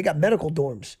annex because they got medical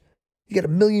dorms. You got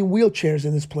 1 million wheelchairs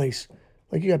in this place.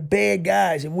 Like, you got bad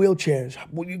guys in wheelchairs.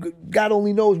 God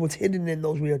only knows what's hidden in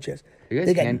those wheelchairs. Are you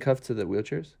guys handcuffed to the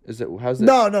wheelchairs? How's it?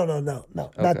 No,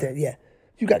 not that. Yeah,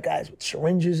 you got guys with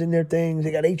syringes in their things.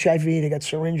 They got HIV. They got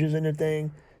syringes in their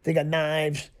thing. They got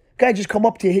knives. Guy just come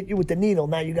up to you, hit you with the needle.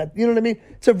 Now you got, you know what I mean?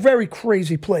 It's a very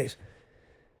crazy place.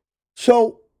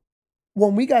 So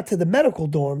when we got to the medical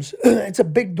dorms, it's a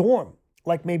big dorm,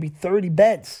 like maybe 30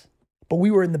 beds. But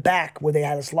we were in the back where they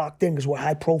had us locked in because we're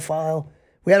high profile.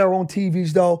 We had our own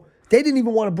TVs, though. They didn't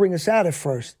even want to bring us out at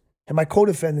first. And my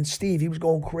co-defendant, Steve, he was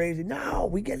going crazy. No,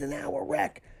 we get an hour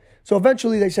rec. So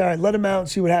eventually they said, all right, let him out and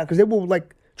see what happens. Because they were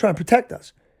like trying to protect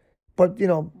us. But,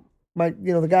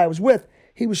 the guy I was with,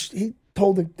 he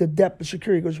told the depth of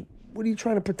security, he goes, what are you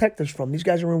trying to protect us from? These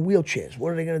guys are in wheelchairs.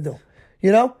 What are they going to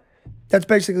do? That's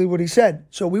basically what he said.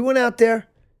 So we went out there,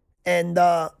 and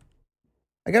I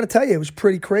got to tell you, it was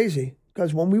pretty crazy.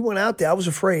 Because when we went out there, I was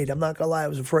afraid. I'm not going to lie, I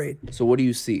was afraid. So what do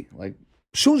you see? Like,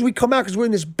 as soon as we come out, because we're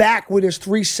in this back where there's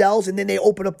 3 cells, and then they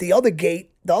open up the other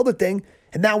gate, the other thing,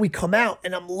 and now we come out,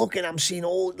 and I'm seeing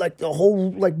the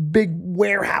whole big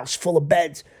warehouse full of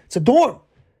beds. It's a dorm.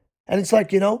 And it's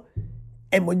like,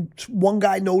 and when one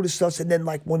guy noticed us, and then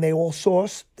when they all saw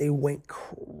us, they went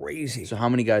crazy. So how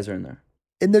many guys are in there?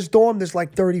 In this dorm, there's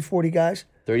 30, 40 guys.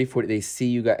 30, 40, they see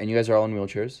you guys, and you guys are all in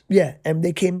wheelchairs? Yeah, and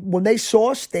when they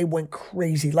saw us, they went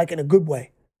crazy, like in a good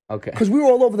way. Okay. Because we were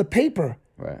all over the paper.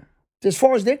 Right. As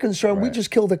far as they're concerned, we Right.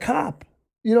 just killed a cop.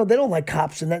 They don't like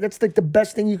cops, and that's like the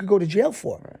best thing you could go to jail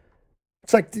for. Right.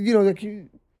 It's like,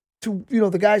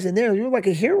 the guys in there, you're like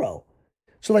a hero.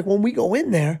 So when we go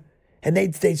in there, and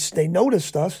they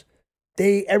noticed us,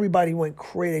 everybody went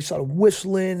crazy. They started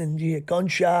whistling, and you hear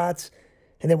gunshots.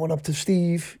 And then went up to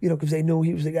Steve, because they knew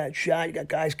he was the guy that shot. You got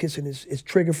guys kissing his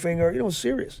trigger finger. It was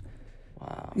serious.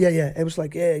 Wow. Yeah. It was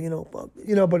like, but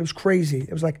it was crazy.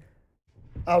 It was like,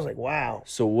 I was like, wow.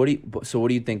 So what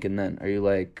are you thinking then? Are you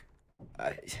like,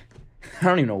 I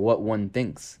don't even know what one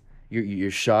thinks. You're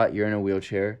shot. You're in a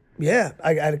wheelchair. Yeah,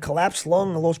 I had a collapsed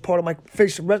lung. I lost part of my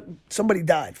face. Somebody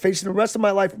died. Facing the rest of my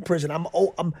life in prison.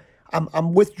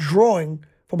 I'm withdrawing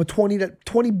from a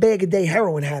 20 bag a day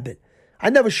heroin habit. I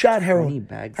never shot heroin. 20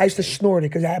 bags I used to a day? snort it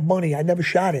because I had money. I never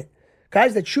shot it.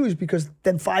 Guys that choose because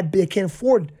then they can't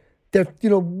afford. They're you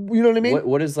know what I mean.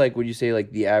 What is would you say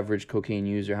the average cocaine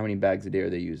user? How many bags a day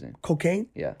are they using? Cocaine?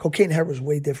 Yeah. Cocaine and heroin is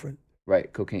way different.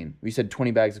 Right, cocaine. You said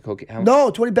 20 bags of cocaine. No,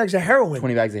 20 bags of heroin.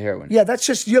 20 bags of heroin. Yeah, that's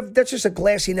just a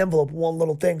glassine envelope, one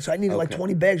little thing. So I needed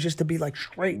 20 bags just to be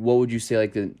straight. What would you say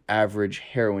the average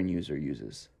heroin user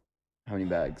uses? How many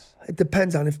bags? It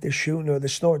depends on if they're shooting or they're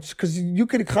snorts. Because you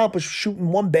could accomplish shooting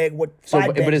one bag what 5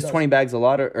 bags But is does. 20 bags a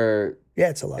lot or Yeah,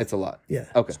 it's a lot. it's a lot? Yeah.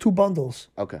 Okay. It's 2 bundles.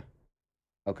 Okay.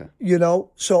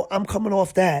 So I'm coming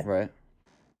off that. Right.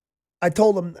 I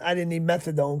told him I didn't need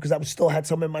methadone because I still had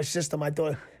some in my system. I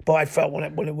thought, but I felt when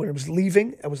it was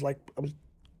leaving, I was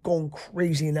going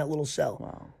crazy in that little cell.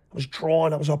 Wow. I was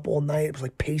drawing. I was up all night. It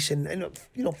was pacing, and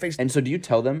facing. And so do you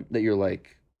tell them that you're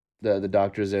the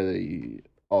doctors there that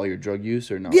all your drug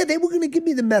use or no? Yeah, they were gonna give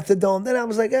me the methadone. Then I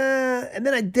was like, and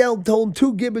then I told them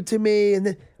to give it to me,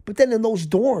 but then in those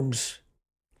dorms,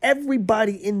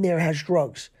 everybody in there has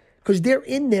drugs because they're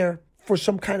in there for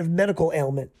some kind of medical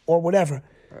ailment or whatever.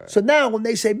 Right. So now when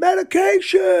they say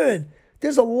medication,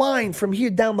 there's a line from here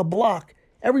down the block.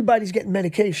 Everybody's getting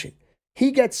medication.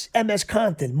 He gets MS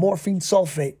Contin, morphine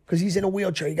sulfate, because he's in a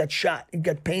wheelchair. He got shot. He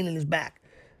got pain in his back.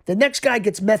 The next guy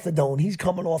gets methadone. He's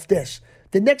coming off this.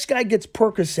 The next guy gets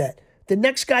Percocet. The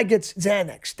next guy gets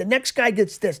Xanax. The next guy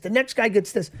gets this. The next guy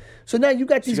gets this. So now you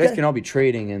got these guys can all be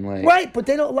trading and right, but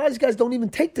a lot of these guys don't even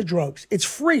take the drugs. It's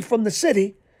free from the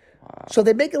city. Wow. So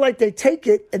they make it like they take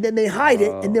it and then they hide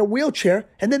it in their wheelchair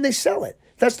and then they sell it.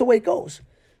 That's the way it goes.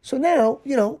 So now,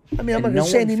 I'm not going to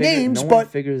say any names, no but one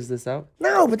figures this out.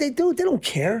 No, but they do. They don't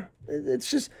care. It's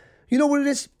just, you know what it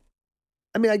is?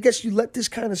 I guess you let this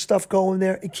kind of stuff go in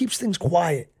there. It keeps things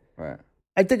quiet. Right.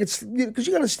 I think it's, because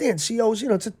you got to understand, COs,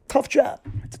 it's a tough job.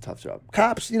 It's a tough job.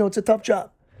 Cops, it's a tough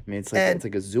job. It's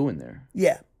like a zoo in there.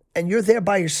 Yeah. And you're there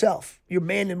by yourself. You're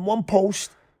manned in one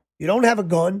post. You don't have a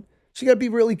gun, so you got to be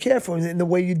really careful in the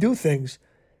way you do things.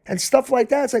 And stuff like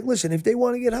that, it's like, listen, if they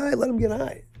want to get high, let them get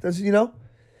high.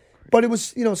 But it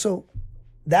was, so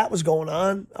that was going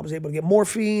on. I was able to get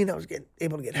morphine. I was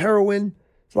able to get heroin.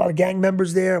 There's a lot of gang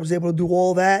members there. I was able to do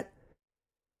all that.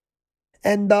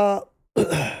 And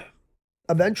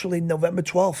eventually, November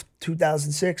 12th,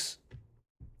 2006,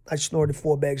 I snorted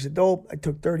 4 bags of dope. I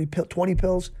took 20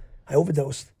 pills. I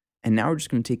overdosed. And now we're just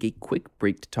going to take a quick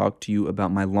break to talk to you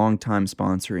about my longtime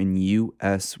sponsor in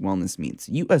U.S. Wellness Meats.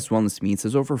 U.S. Wellness Meats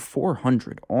has over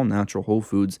 400 all-natural whole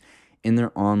foods in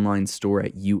their online store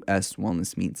at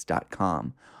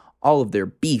uswellnessmeats.com. All of their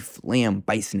beef, lamb,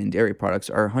 bison, and dairy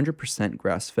products are 100%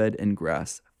 grass-fed and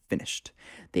grass-finished.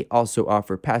 They also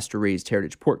offer pasture-raised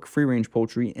heritage pork, free-range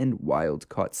poultry, and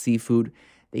wild-caught seafood.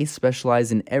 They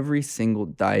specialize in every single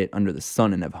diet under the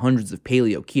sun and have hundreds of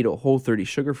paleo, keto, Whole30,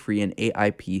 sugar-free, and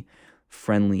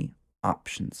AIP-friendly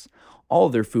options. All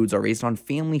of their foods are raised on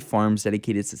family farms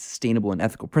dedicated to sustainable and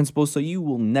ethical principles, so you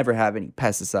will never have any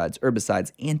pesticides,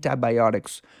 herbicides,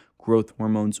 antibiotics, growth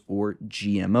hormones, or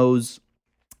GMOs.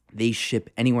 They ship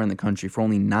anywhere in the country for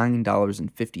only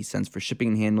 $9.50 for shipping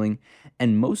and handling,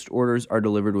 and most orders are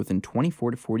delivered within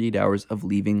 24 to 48 hours of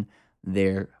leaving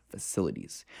their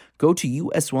facilities. Go to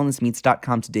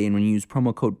uswellnessmeats.com today, and when you use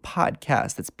promo code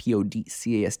PODCAST, that's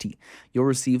PODCAST, you'll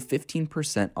receive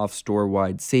 15% off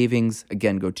store-wide savings.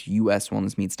 Again, go to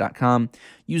uswellnessmeats.com,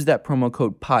 use that promo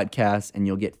code PODCAST, and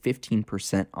you'll get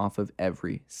 15% off of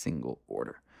every single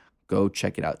order. Go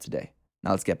check it out today.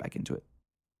 Now let's get back into it.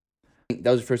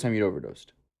 That was the first time you'd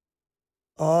overdosed?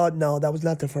 No, that was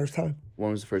not the first time.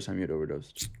 When was the first time you'd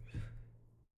overdosed?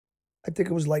 I think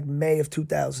it was like May of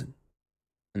 2000.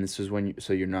 And this was when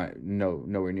so you're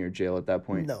nowhere near jail at that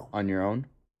point? No. On your own?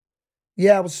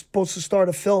 Yeah, I was supposed to start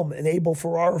a film, an Abel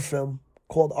Ferrara film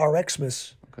called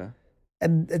RXmas. Okay.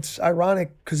 And it's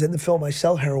ironic because in the film I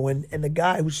sell heroin, and the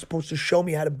guy who's supposed to show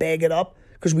me how to bag it up,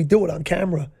 because we do it on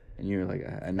camera. And you were like,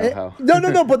 I know how.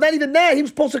 No, but not even that. He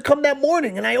was supposed to come that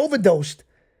morning, and I overdosed.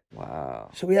 Wow.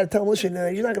 So we had to tell him, listen,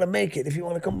 you're not going to make it if you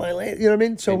want to come by late. You know what I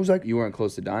mean? So it was like... You weren't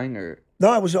close to dying, or...? No,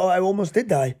 I almost did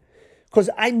die. Because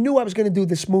I knew I was going to do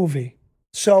this movie.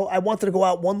 So I wanted to go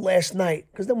out one last night.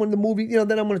 Because then when the movie,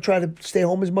 then I'm going to try to stay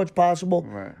home as much as possible.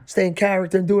 Right. Stay in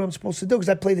character and do what I'm supposed to do. Because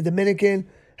I played a Dominican,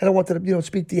 and I wanted to,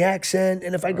 speak the accent.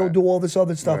 And if I go do all this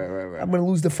other stuff, I'm going to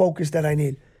lose the focus that I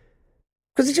need.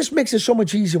 Because it just makes it so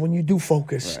much easier when you do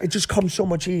focus. Right. It just comes so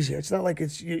much easier. It's not like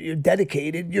you're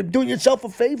dedicated. You're doing yourself a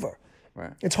favor.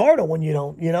 Right. It's harder when you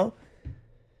don't,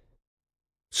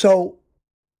 So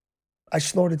I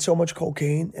snorted so much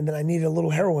cocaine, and then I needed a little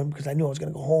heroin because I knew I was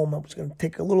going to go home. I was going to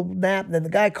take a little nap, and then the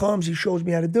guy comes. He shows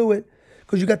me how to do it.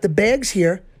 Because you got the bags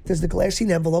here. There's the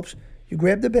glassine envelopes. You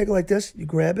grab the bag like this. You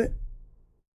grab it.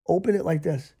 Open it like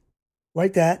this.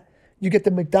 Like that. You get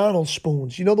the McDonald's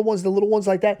spoons. You know the little ones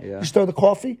like that? Yeah. You stir the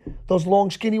coffee? Those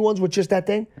long, skinny ones with just that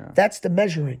thing? Yeah. That's the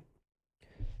measuring.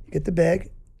 You get the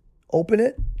bag, open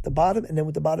it, the bottom, and then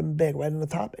with the bottom of the bag right on the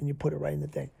top, and you put it right in the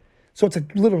thing. So it's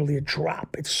literally a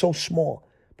drop. It's so small.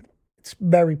 But it's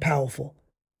very powerful.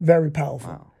 Very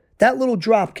powerful. Wow. That little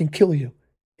drop can kill you.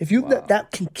 If you that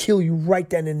can kill you right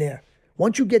then and there.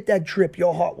 Once you get that drip,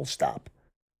 your heart will stop.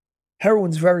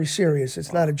 Heroin's very serious.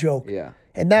 It's not a joke. Yeah.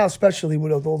 And now, especially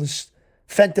with all this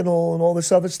fentanyl and all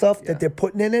this other stuff that they're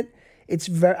putting in it, it's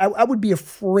very. I would be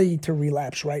afraid to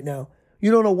relapse right now.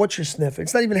 You don't know what you're sniffing.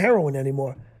 It's not even heroin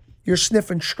anymore. You're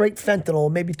sniffing straight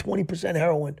fentanyl, maybe 20%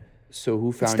 heroin. So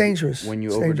who found it's dangerous. You when you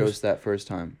it's overdosed dangerous. that first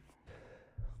time?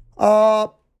 I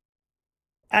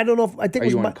don't know if I think. Are it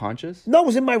was you unconscious? No, it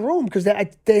was in my room because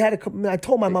they had to come. I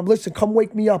told my mom, listen, come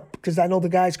wake me up because I know the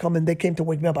guys coming. They came to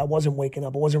wake me up. I wasn't waking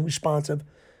up. I wasn't responsive.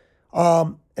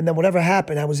 And then whatever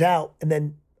happened, I was out. And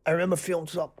then I remember feeling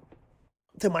something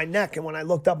to my neck. And when I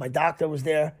looked up, my doctor was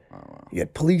there. Oh, wow. You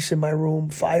had police in my room,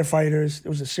 firefighters. It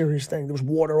was a serious thing. There was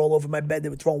water all over my bed. They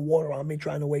were throwing water on me,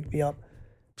 trying to wake me up.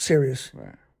 Serious.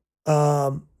 Right.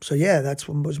 So yeah, that's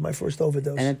when was my first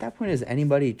overdose. And at that point, does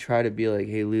anybody try to be like,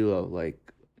 hey, Lilo, like,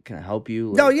 can I help you?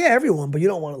 Like, no, yeah, everyone, but you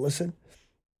don't want to listen.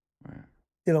 Right.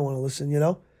 You don't want to listen,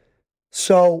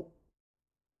 So,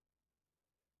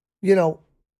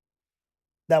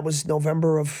 that was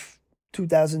November of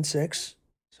 2006.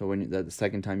 So when the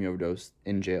second time you overdosed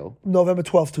in jail? November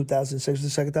 12th, 2006 was the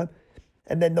second time.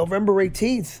 And then November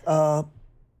 18th,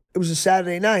 it was a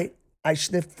Saturday night, I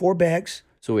sniffed 4 bags.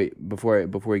 So wait, before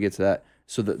we get to that,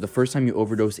 so the first time you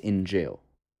overdosed in jail,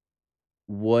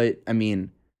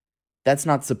 that's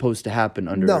not supposed to happen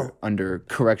under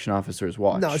correction officers'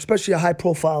 watch. No, especially a high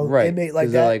profile inmate like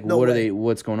that. They're like,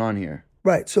 what's going on here?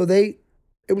 Right. So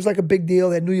it was like a big deal.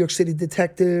 They had New York City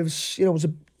detectives. It was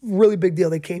really big deal.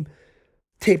 They came,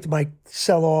 taped my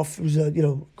cell off. It was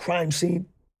a, crime scene.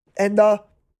 And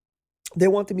they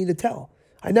wanted me to tell.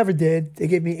 I never did. They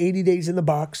gave me 80 days in the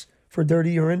box for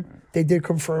dirty urine. They did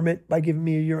confirm it by giving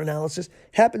me a urinalysis.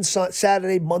 Happened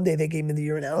Saturday, Monday, they gave me the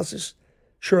urinalysis.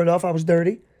 Sure enough, I was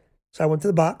dirty. So I went to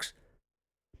the box.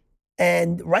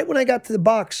 And right when I got to the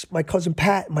box, my cousin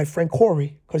Pat and my friend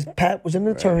Corey, because Pat was an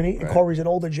attorney, and Corey's an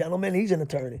older gentleman, he's an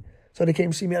attorney. So they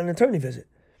came to see me on an attorney visit.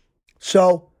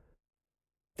 So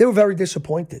they were very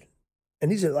disappointed.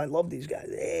 And he said, I love these guys.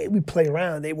 Hey, we play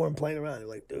around. They weren't playing around. They're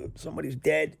like, dude, somebody's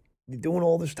dead. You're doing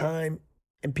all this time,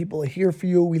 and people are here for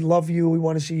you. We love you. We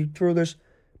want to see you through this.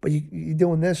 But you're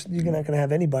doing this, you're not going to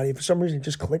have anybody. For some reason, it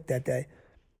just clicked that day.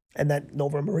 And that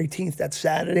November 18th, that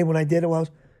Saturday when I did it,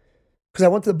 because I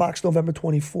went to the box November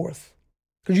 24th.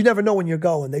 Because you never know when you're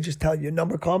going. They just tell you your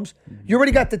number comes. You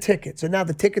already got the tickets, and now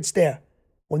the ticket's there.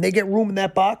 When they get room in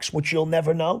that box, which you'll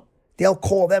never know, they'll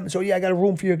call them and say, yeah, I got a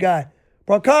room for your guy.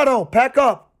 Brancato, pack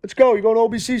up. Let's go. You're going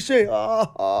to OBCC.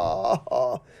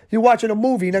 You're watching a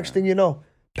movie. Next thing you know,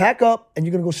 pack up, and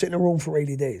you're going to go sit in a room for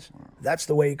 80 days. That's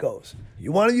the way it goes.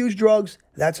 You want to use drugs,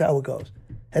 that's how it goes.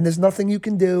 And there's nothing you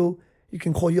can do. You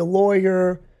can call your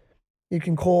lawyer. You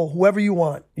can call whoever you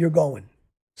want. You're going.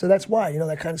 So that's why,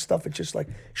 that kind of stuff, it just like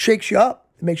shakes you up.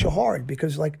 It makes you hard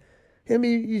because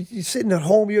you're sitting at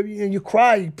home, you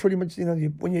cry, you pretty much,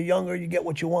 when you're younger, you get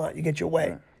what you want. You get your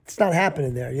way. It's not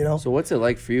happening there, So what's it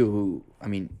like for you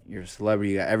you're a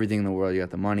celebrity, you got everything in the world, you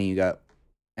got the money,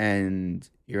 and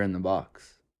you're in the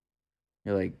box.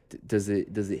 You're like, does it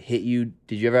hit you?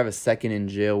 Did you ever have a second in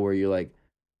jail where you're like,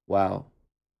 wow,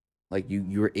 like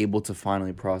you were able to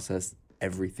finally process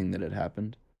everything that had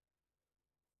happened?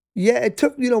 Yeah, it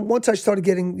took, once I started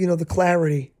getting, the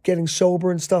clarity, getting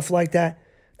sober and stuff like that,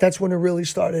 that's when it really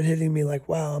started hitting me like,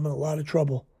 wow, I'm in a lot of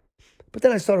trouble. But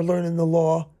then I started learning the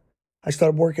law. I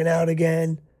started working out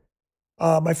again.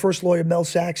 My first lawyer, Mel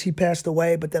Sachs, he passed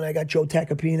away, but then I got Joe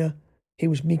Tacopina. He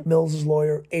was Meek Mill's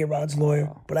lawyer, A-Rod's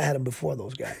lawyer, but I had him before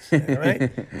those guys, all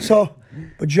right?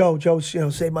 But Joe,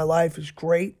 saved my life. It's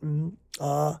great. And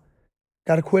got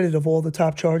acquitted of all the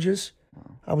top charges.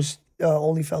 I was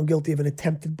only found guilty of an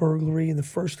attempted burglary in the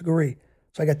first degree.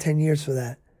 So I got 10 years for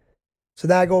that. So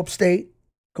then I go upstate,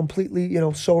 completely,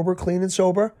 sober, clean and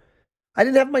sober. I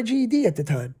didn't have my GED at the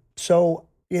time. So,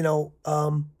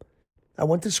 I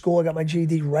went to school, I got my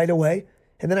GED right away.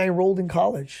 And then I enrolled in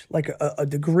college, like a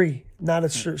degree, not a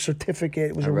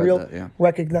certificate. It was a real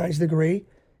recognized degree.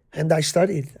 And I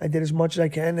studied. I did as much as I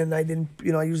can, and I didn't,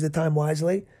 I used the time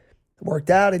wisely. Worked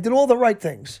out. I did all the right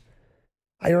things.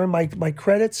 I earned my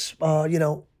credits,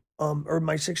 earned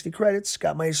my 60 credits,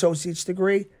 got my associate's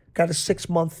degree, got a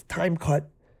 6-month time cut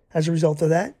as a result of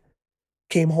that.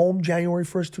 Came home January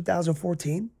 1st,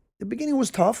 2014. The beginning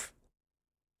was tough.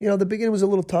 The beginning was a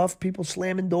little tough. People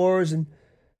slamming doors, and,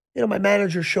 my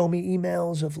manager showed me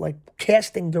emails of like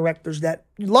casting directors that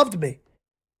loved me.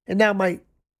 And now my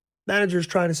manager's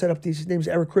trying to set up these, his name's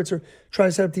Eric Kritzer, trying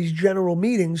to set up these general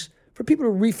meetings for people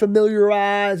to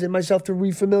refamiliarize and myself to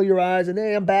refamiliarize, and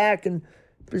hey, I'm back, and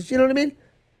you know what I mean?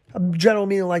 A general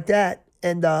meeting like that.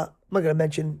 And I'm not going to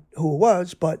mention who it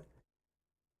was, but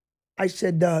I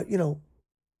said,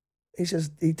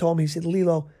 he told me,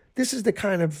 Lilo, this is the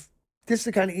kind of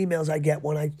emails I get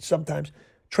when I sometimes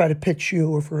try to pitch you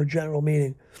or for a general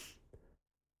meeting.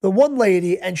 The one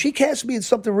lady, and she cast me in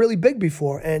something really big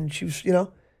before, and she was,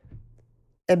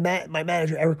 and my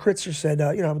manager, Eric Kritzer, said,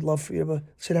 I would love for you to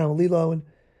sit down with Lilo. And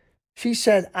she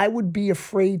said, I would be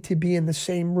afraid to be in the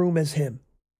same room as him.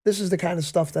 This is the kind of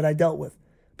stuff that I dealt with.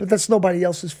 But that's nobody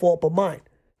else's fault but mine.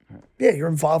 Yeah, you're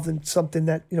involved in something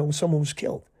that, someone was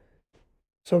killed.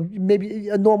 So maybe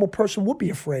a normal person would be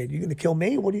afraid. You're going to kill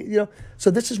me? What do you?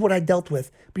 So this is what I dealt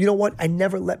with. But you know what? I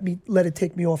never let it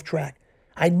take me off track.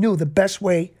 I knew the best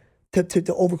way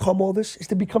to overcome all this is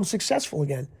to become successful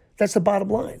again. That's the bottom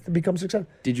line, to become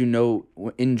successful. Did you know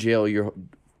in jail,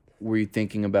 were you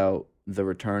thinking about the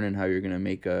return and how you're going to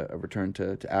make a return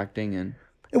to acting? And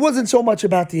it wasn't so much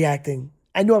about the acting.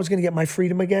 I knew I was going to get my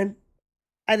freedom again.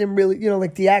 I didn't really,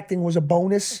 like the acting was a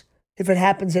bonus. If it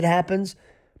happens, it happens.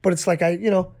 But it's like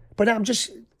but now I'm just,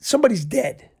 somebody's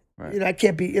dead. Right. I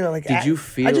can't be, Did you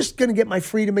feel? I'm just going to get my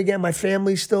freedom again. My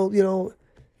family's still,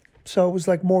 so it was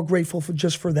like more grateful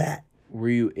for that. Were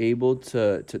you able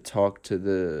to talk to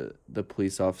the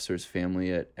police officer's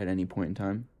family at any point in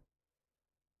time?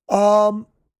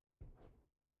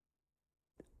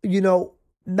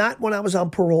 Not when I was on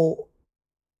parole,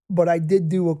 but I did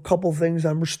do a couple things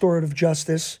on restorative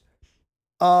justice.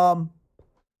 And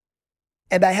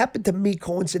I happened to meet,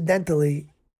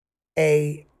 coincidentally,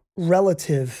 a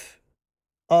relative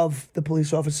of the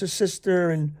police officer's sister,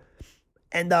 and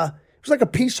it was like a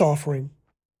peace offering.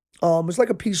 It was like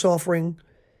a peace offering,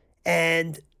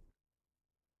 and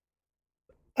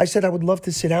I said I would love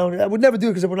to sit down. I would never do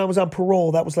it because when I was on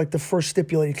parole, that was like the first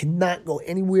stipulation. You cannot go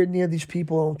anywhere near these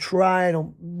people. Don't try.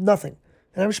 Don't nothing.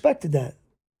 And I respected that.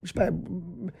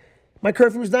 My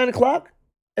curfew was 9 o'clock.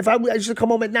 If I used to come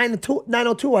home at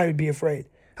 9:02, I would be afraid.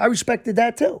 I respected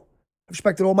that too. I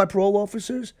respected all my parole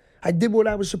officers. I did what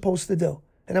I was supposed to do,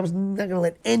 and I was not going to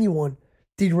let anyone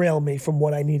derail me from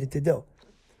what I needed to do.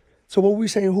 So what were we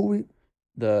saying?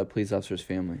 The police officer's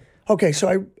family. Okay,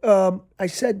 so I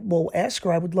said, well, ask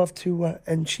her. I would love to,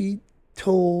 and she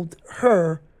told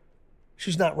her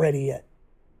she's not ready yet.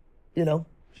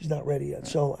 She's not ready yet.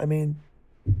 So I mean,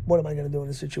 what am I going to do in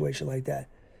a situation like that?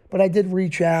 But I did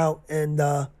reach out, and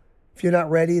if you're not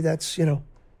ready, that's Do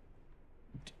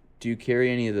you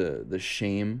carry any of the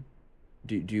shame?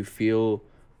 Do you feel,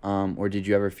 or did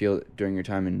you ever feel during your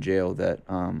time in jail that,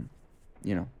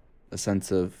 a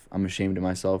sense of I'm ashamed of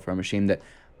myself, or I'm ashamed that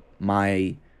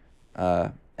my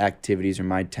activities or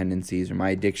my tendencies or my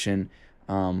addiction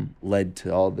led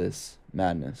to all this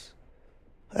madness?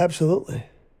 Absolutely.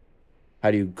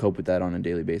 How do you cope with that on a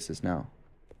daily basis now?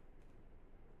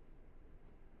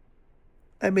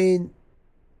 I mean,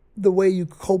 the way you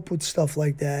cope with stuff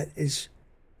like that is,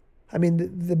 I mean,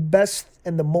 the best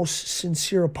and the most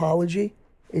sincere apology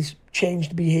is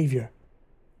changed behavior.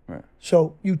 Right.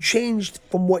 So you changed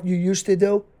from what you used to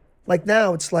do. Like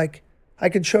now, it's like, I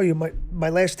can show you my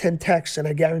last 10 texts, and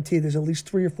I guarantee there's at least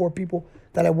 3 or 4 people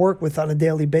that I work with on a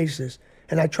daily basis.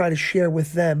 And I try to share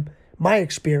with them my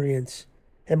experience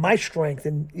and my strength.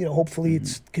 And, hopefully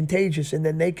it's contagious. And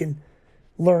then they can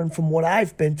learn from what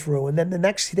I've been through. And then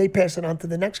they pass it on to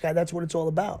the next guy. That's what it's all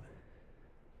about.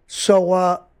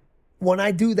 So when I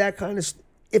do that kind of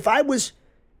if I was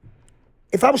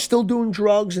still doing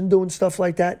drugs and doing stuff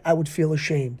like that, I would feel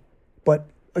ashamed. But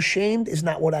ashamed is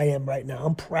not what I am right now.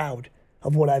 I'm proud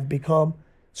of what I've become.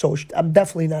 So I'm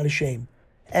definitely not ashamed.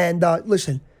 And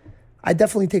listen, I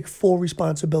definitely take full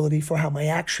responsibility for how my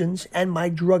actions and my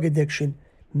drug addiction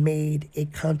made a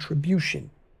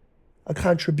contribution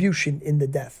in the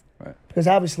death. Right. Because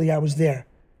obviously I was there,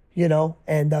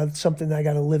 and it's something that I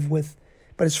got to live with.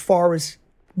 But as far as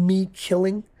me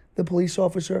killing the police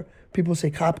officer, people say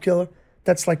cop killer,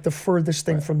 that's like the furthest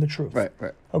thing from the truth. Right.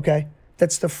 Okay?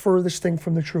 That's the furthest thing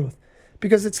from the truth.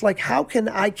 Because it's like, how can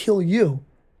I kill you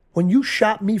when you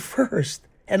shot me first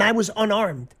and I was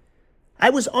unarmed? I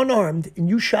was unarmed and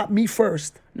you shot me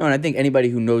first. No, and I think anybody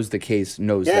who knows the case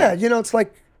knows that. Yeah, it's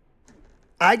like,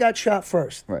 I got shot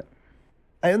first. Right.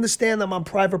 I understand I'm on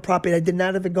private property. I did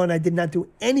not have a gun. I did not do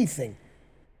anything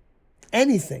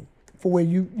for where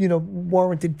you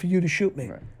warranted for you to shoot me.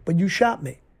 Right. But you shot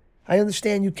me. I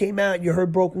understand you came out, you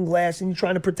heard broken glass, and you're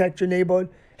trying to protect your neighborhood.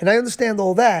 And I understand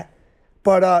all that.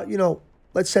 But,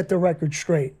 let's set the record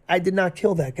straight. I did not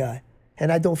kill that guy.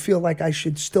 And I don't feel like I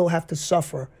should still have to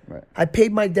suffer. Right. I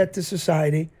paid my debt to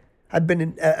society. I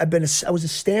was a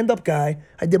stand-up guy.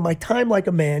 I did my time like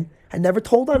a man. I never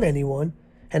told on anyone.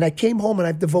 And I came home and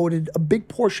I've devoted a big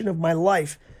portion of my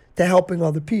life to helping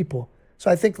other people.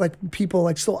 So I think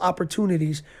still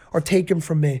opportunities are taken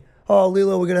from me. Oh,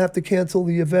 Lilo, we're going to have to cancel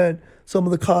the event. Some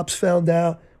of the cops found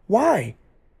out. Why?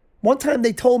 One time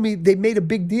they told me they made a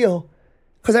big deal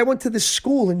because I went to this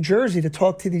school in Jersey to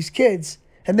talk to these kids.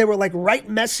 And they were like, right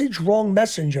message, wrong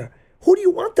messenger. Who do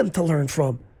you want them to learn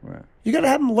from? Right. You got to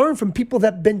have them learn from people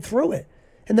that have been through it.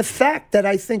 And the fact that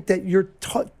I think that you're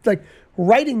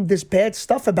writing this bad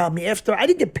stuff about me after I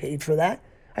didn't get paid for that.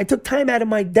 I took time out of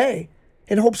my day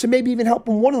in hopes of maybe even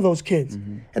helping one of those kids.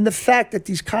 Mm-hmm. And the fact that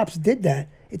these cops did that,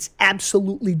 it's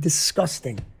absolutely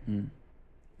disgusting. Mm.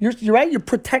 You're right. You're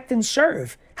protect and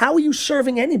serve. How are you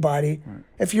serving anybody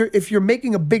if you're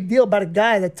making a big deal about a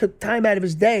guy that took time out of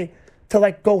his day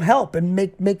to go help and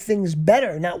make things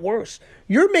better, not worse?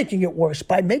 You're making it worse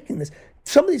by making this.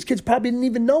 Some of these kids probably didn't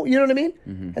even know. You know what I mean?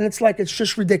 Mm-hmm. And it's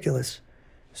just ridiculous.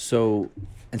 So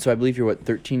I believe you're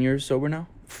 13 years sober now?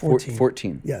 14.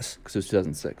 14. Yes. Because it was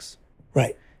 2006.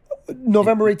 Right.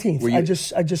 November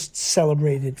 18th. I just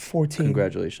celebrated 14.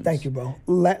 Congratulations. Thank you, bro.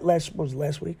 Last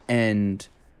week? And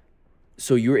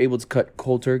so you were able to cut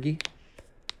cold turkey?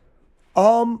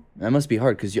 That must be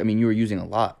hard because you were using a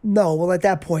lot. No, well at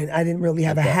that point I didn't really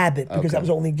have a habit because I was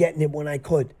only getting it when I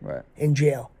could. Right. In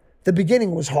jail. The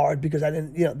beginning was hard because I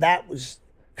didn't, that was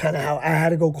kind of how I had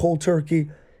to go cold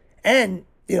turkey and,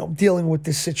 dealing with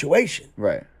this situation.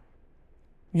 Right.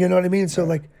 You know what I mean? So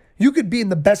you could be in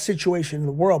the best situation in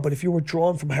the world, but if you're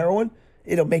withdrawing from heroin,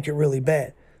 it'll make it really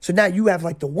bad. So now you have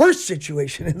the worst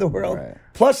situation in the world,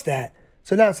 plus that.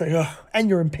 So now it's like, ugh, and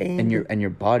you're in pain. And your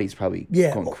body's probably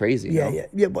going crazy.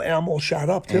 Yeah. But I'm all shot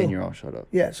up too. And you're all shut up.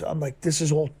 Yeah, so I'm like, this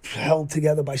is all held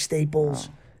together by staples.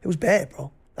 Wow. It was bad,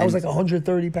 bro. I was like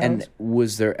 130 pounds. And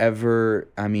was there ever,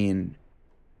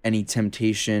 any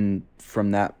temptation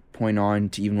from that point on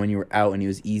to even when you were out and it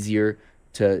was easier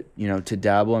to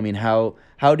dabble?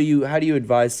 How do you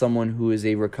advise someone who is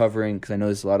a recovering, because I know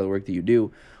this is a lot of the work that you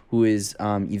do, who is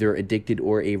either addicted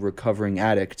or a recovering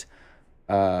addict,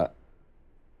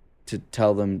 to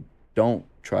tell them don't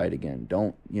try it again,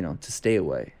 don't, to stay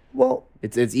away? Well,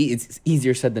 it's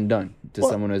easier said than done to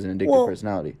someone who has an addictive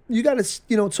personality. You got to,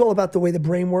 it's all about the way the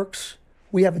brain works.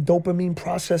 We have a dopamine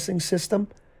processing system,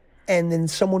 and then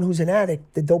someone who's an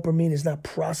addict, the dopamine is not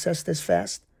processed as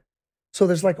fast. So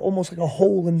there's like almost like a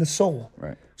hole in the soul.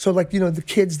 Right. So like, the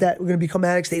kids that are going to become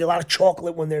addicts, they eat a lot of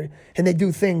chocolate and they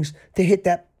do things to hit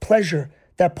that pleasure,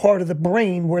 that part of the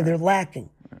brain where they're lacking.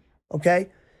 Okay?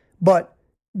 But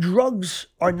drugs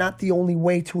are not the only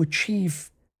way to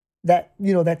achieve that,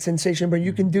 that sensation. But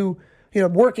you can do,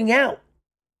 working out.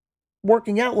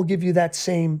 Working out will give you that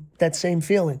same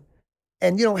feeling.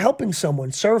 And, helping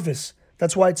someone, service.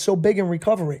 That's why it's so big in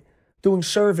recovery. Doing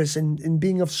service and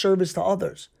being of service to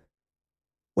others.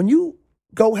 When you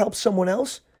go help someone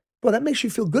else, well, that makes you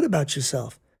feel good about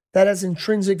yourself. That has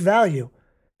intrinsic value.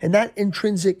 And that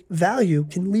intrinsic value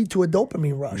can lead to a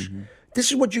dopamine rush. Mm-hmm. This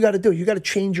is what you got to do. You got to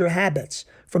change your habits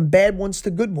from bad ones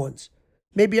to good ones.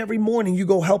 Maybe every morning you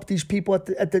go help these people at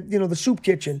the the soup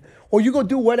kitchen, or you go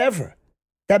do whatever.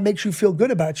 That makes you feel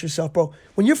good about yourself, bro.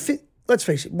 When let's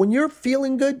face it, when you're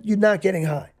feeling good, you're not getting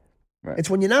high. Right. It's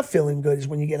when you're not feeling good is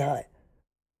when you get high.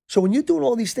 So when you're doing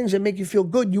all these things that make you feel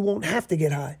good, you won't have to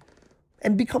get high.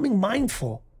 And becoming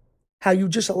mindful, how you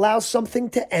just allow something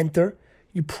to enter,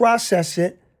 you process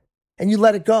it, and you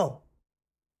let it go,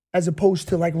 as opposed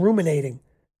to like ruminating.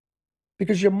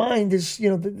 Because your mind is,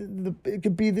 it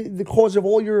could be the cause of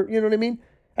all your, you know what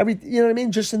I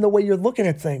mean? Just in the way you're looking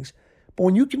at things. But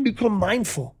when you can become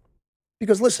mindful,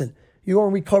 because listen, you go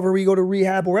in recovery, you go to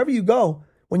rehab, wherever you go,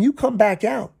 when you come back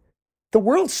out, the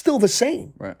world's still the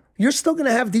same. Right. You're still going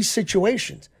to have these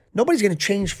situations. Nobody's going to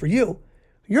change for you.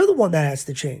 You're the one that has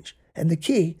to change. And the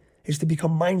key is to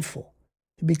become mindful,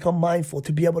 to be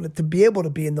able to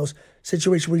be in those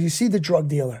situations where you see the drug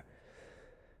dealer.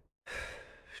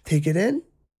 Take it in,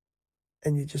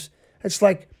 and you just, there's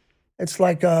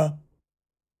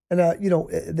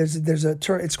a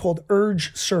term, it's called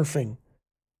urge surfing.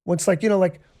 What's like,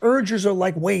 like urges are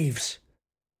like waves.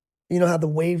 You know how the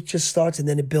wave just starts and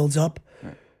then it builds up?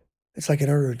 Right. It's like an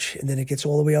urge, and then it gets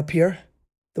all the way up here.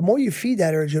 The more you feed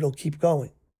that urge, it'll keep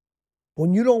going.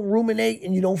 When you don't ruminate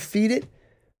and you don't feed it,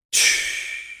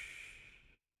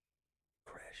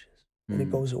 crashes, and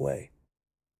it goes away.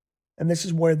 And this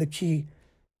is where the key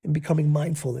in becoming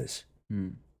mindful is.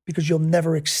 Because you'll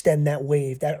never extend that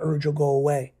wave. That urge will go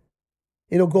away.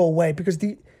 It'll go away because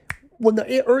when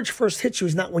the urge first hits you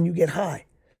is not when you get high.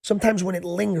 Sometimes when it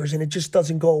lingers and it just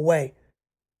doesn't go away.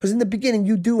 Because in the beginning,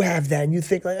 you do have that, and you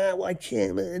think like, well, I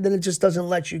can't, and then it just doesn't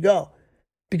let you go.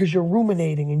 Because you're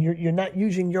ruminating and you're not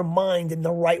using your mind in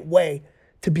the right way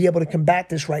to be able to combat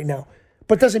this right now.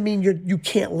 But doesn't mean you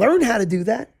can't learn how to do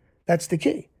that. That's the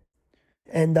key.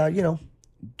 And,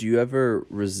 Do you ever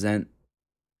resent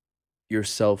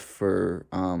yourself for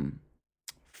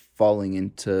falling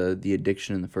into the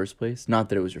addiction in the first place? Not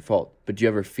that it was your fault, but do you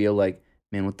ever feel like,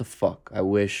 man, what the fuck? I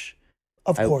wish.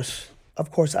 Of course.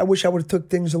 I wish I would have took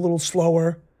things a little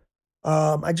slower.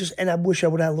 I wish I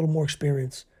would have had a little more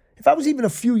experience. If I was even a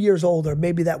few years older,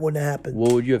 maybe that wouldn't have happened.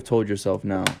 What would you have told yourself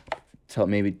now?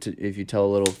 If you tell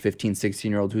a little 15,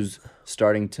 16-year-old who's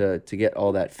starting to get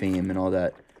all that fame and all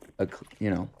that,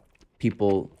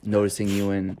 people noticing you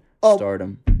in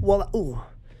stardom.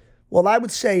 Well, I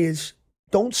would say is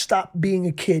don't stop being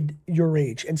a kid your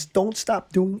age, and don't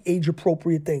stop doing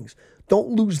age-appropriate things. Don't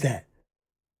lose that,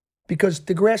 because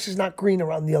the grass is not green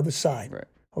around the other side. Right.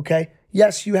 Okay?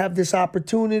 Yes, you have this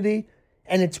opportunity,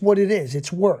 and it's what it is.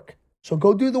 It's work. So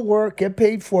go do the work, get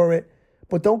paid for it,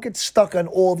 but don't get stuck on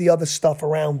all the other stuff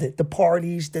around it. The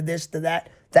parties, the this, the that.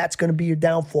 That's going to be your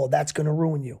downfall. That's going to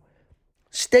ruin you.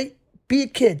 Be a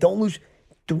kid. Don't lose.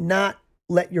 Do not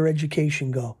let your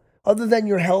education go. Other than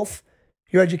your health,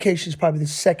 your education is probably the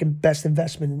second best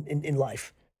investment in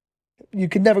life. You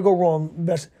can never go wrong.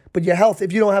 But your health,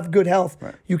 if you don't have good health,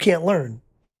 right, you can't learn.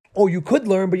 Or you could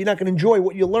learn, but you're not going to enjoy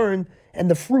what you learn and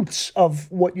the fruits of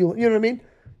what you know what I mean?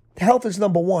 Health is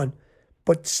number one.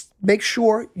 But make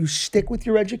sure you stick with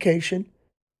your education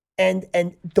and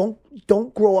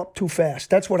don't grow up too fast.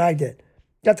 That's what I did.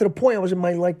 Got to the point I was in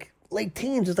my late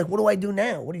teens. It's like, what do I do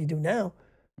now? What do you do now?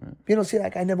 Right. See,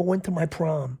 I never went to my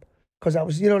prom. because I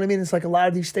was, you know what I mean? It's like a lot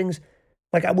of these things,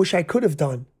 like I wish I could have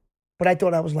done, but I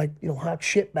thought I was like, hot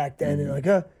shit back then. And like,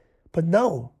 but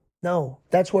no,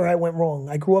 that's where I went wrong.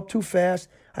 I grew up too fast.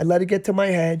 I let it get to my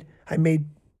head. I made,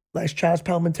 as Charles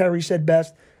Palminteri said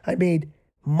best, I made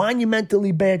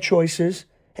monumentally bad choices,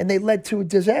 and they led to a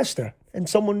disaster, and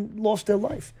someone lost their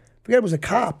life. Forget it was a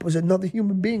cop. It was another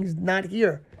human being who's not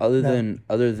here. Other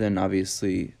than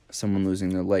obviously someone losing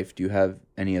their life, do you have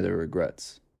any other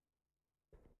regrets?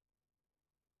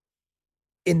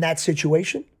 In that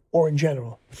situation or in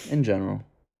general? In general.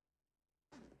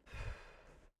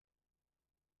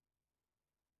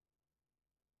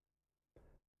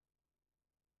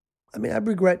 I mean, I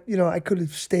regret, I could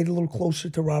have stayed a little closer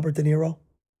to Robert De Niro.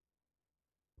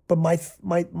 But my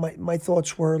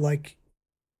thoughts were like,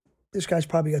 this guy's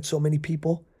probably got so many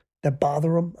people that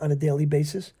bother him on a daily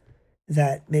basis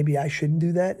that maybe I shouldn't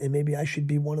do that, and maybe I should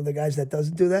be one of the guys that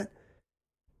doesn't do that.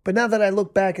 But now that I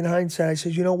look back in hindsight, I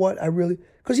said, you know what?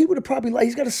 Because he would have probably,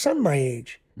 he's got a son my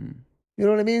age. You know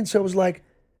what I mean? So it was like,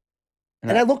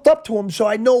 and I looked up to him, so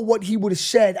I know what he would have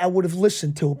said, I would have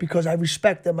listened to, because I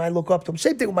respect him. I look up to him.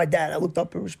 Same thing with my dad. I looked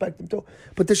up and respect him too.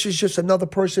 But this is just another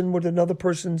person with another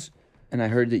person's. And I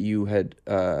heard that you had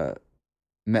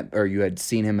met, or you had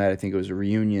seen him at, I think it was a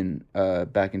reunion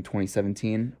back in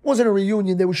 2017. It wasn't a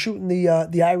reunion. They were shooting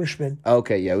the Irishman.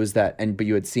 Okay, yeah, it was that. But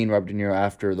you had seen Robert De Niro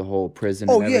after the whole prison.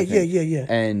 Oh, and yeah. everything.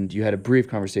 And you had a brief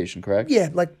conversation, correct? Yeah,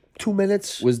 like 2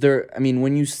 minutes. Was there,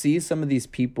 when you see some of these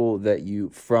people that you,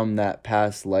 from that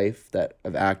past life that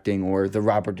of acting, or the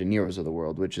Robert De Niros of the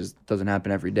world, which doesn't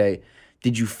happen every day,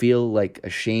 did you feel like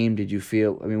ashamed? Did you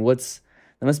feel,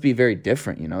 that must be very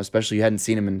different, especially you hadn't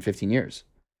seen him in 15 years.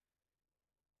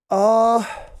 Yeah,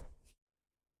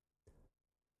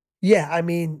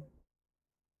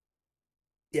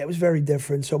 it was very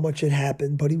different. So much had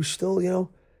happened, but he was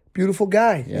still, beautiful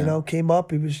guy. Yeah. Came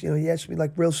up. He was, he asked me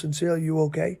like real sincerely, "You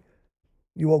okay?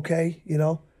 You okay?"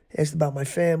 Asked about my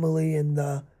family, and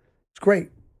it's great.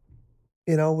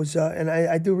 It was, and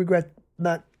I do regret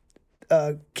not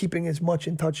keeping as much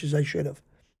in touch as I should have.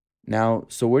 Now,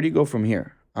 so where do you go from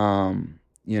here?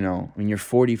 You're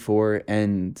 44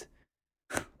 and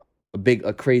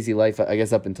a crazy life, I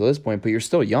guess, up until this point, but you're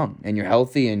still young and you're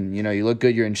healthy and, you look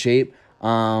good, you're in shape.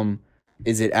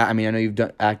 Is it, I know you've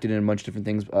acted in a bunch of different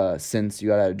things since you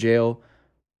got out of jail.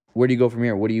 Where do you go from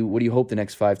here? What do you hope the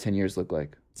next 5-10 years look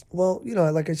like? Well,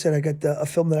 like I said, I got a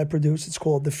film that I produced. It's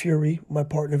called The Fury. My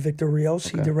partner, Victor Rios,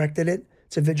 He directed it.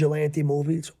 It's a vigilante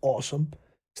movie. It's awesome.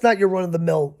 It's not your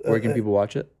run-of-the-mill. Where can people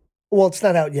watch it? Well, it's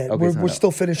not out yet. Okay, we're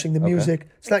still finishing the music.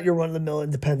 It's not your run-of-the-mill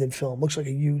independent film. Looks like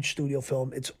a huge studio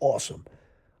film. It's awesome.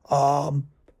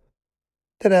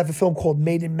 Then I have a film called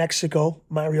Made in Mexico.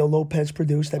 Mario Lopez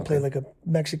produced. I play like a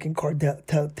Mexican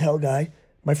cartel guy.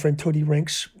 My friend Rodney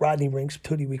Rinks,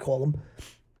 Tootie we call him.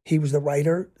 He was the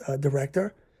writer,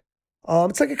 director.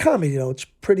 It's like a comedy, It's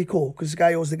pretty cool because the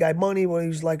guy owes the guy money. When he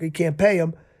was like, he can't pay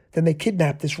him. Then they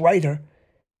kidnap this writer,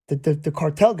 the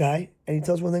cartel guy, and he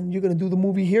tells, well, then you're going to do the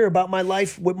movie here about my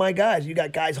life with my guys. You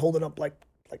got guys holding up like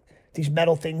these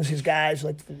metal things, his guys,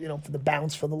 like, for the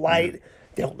bounce, for the light.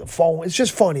 They hold the phone. It's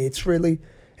just funny. It's really,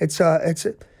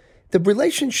 the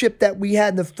relationship that we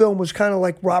had in the film was kind of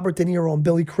like Robert De Niro and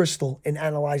Billy Crystal in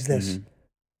Analyze This.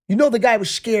 Mm-hmm. The guy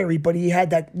was scary, but he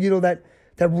had that,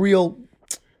 that real,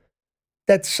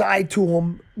 that side to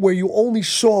him where you only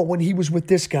saw when he was with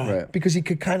this guy because he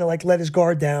could kind of like let his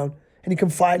guard down and he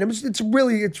confided in him.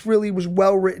 It's really was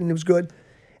well written. It was good.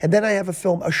 And then I have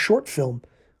a short film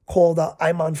called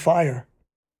I'm on Fire.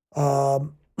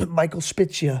 Michael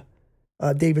Spezia,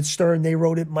 David Stern, they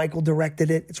wrote it. Michael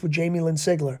directed it. It's with Jamie Lynn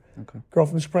Sigler. Okay. Girl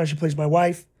from Sopranos. She plays my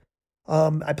wife.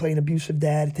 I play an abusive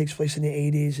dad. It takes place in the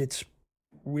 80s. It's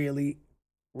really,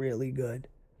 really good.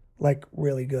 Like,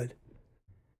 really good.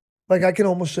 Like, I can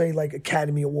almost say, like,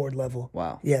 Academy Award level.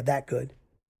 Wow. Yeah, that good.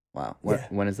 Wow.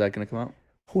 When is that going to come out?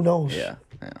 Who knows? Yeah,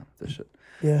 this shit.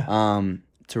 Yeah.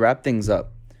 To wrap things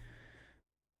up,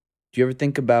 do you ever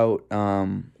think about...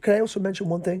 Can I also mention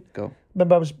one thing? Go.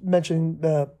 Remember I was mentioning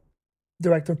the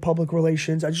Director of Public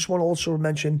Relations. I just want to also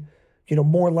mention,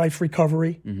 More Life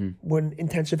Recovery. Mm-hmm. We're an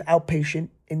intensive outpatient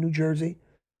in New Jersey.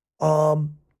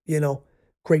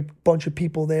 Great bunch of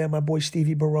people there. My boy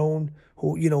Stevie Barone,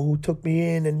 who took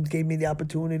me in and gave me the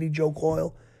opportunity. Joe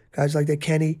Coyle, guys like that,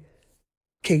 Kenny,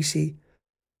 Casey.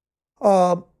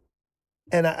 And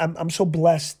I'm so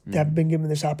blessed to have been given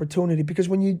this opportunity because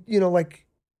when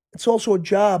it's also a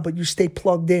job, but you stay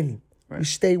plugged in. Right. You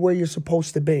stay where you're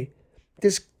supposed to be.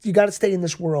 You got to stay in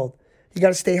this world. You got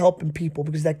to stay helping people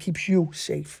because that keeps you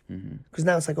safe. Because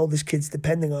now it's like, oh, this kid's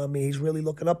depending on me. He's really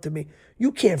looking up to me.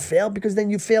 You can't fail because then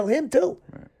you fail him too.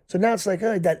 Right. So now it's like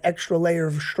that extra layer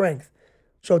of strength.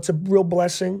 So it's a real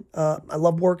blessing. I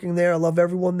love working there. I love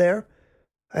everyone there.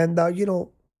 And, I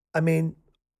mean,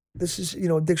 this is,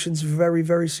 addiction's very,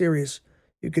 very serious.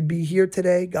 You could be here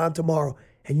today, gone tomorrow.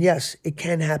 And yes, it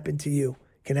can happen to you.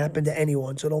 It can happen to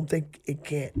anyone. So don't think it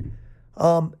can't.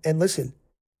 And listen,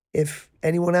 if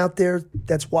anyone out there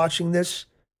that's watching this,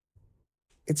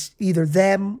 it's either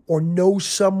them or knows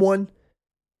someone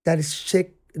that is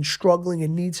sick and struggling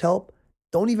and needs help,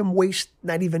 don't even waste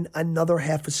not even another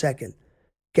half a second.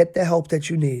 Get the help that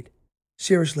you need.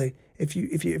 Seriously, if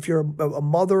you're a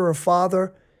mother or a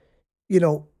father,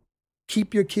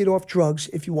 keep your kid off drugs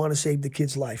if you want to save the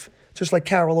kid's life. Just like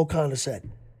Carol O'Connor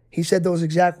said. He said those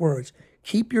exact words.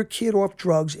 Keep your kid off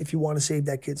drugs if you want to save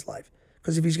that kid's life.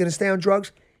 Because if he's going to stay on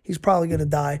drugs, he's probably going to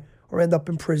die or end up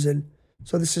in prison.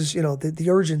 So this is, the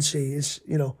urgency is,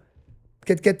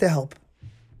 get the help.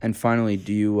 And finally,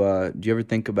 do you ever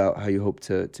think about how you hope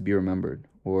to be remembered,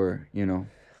 or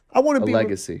I want to be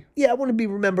legacy? I want to be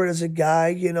remembered as a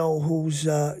guy, who's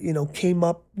came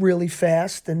up really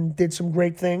fast and did some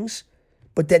great things,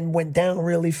 but then went down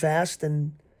really fast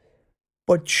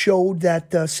but showed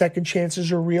that second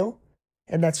chances are real,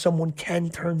 and that someone can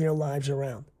turn their lives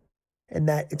around, and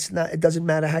that it doesn't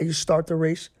matter how you start the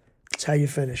race, it's how you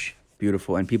finish.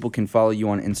 Beautiful. And people can follow you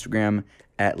on Instagram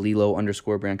at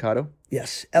Lilo_Brancato.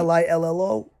 Yes,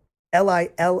 LILLO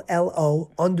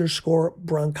 _Brancato,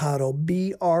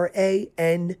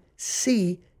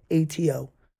 BRANCATO.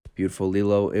 Beautiful,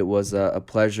 Lilo. It was a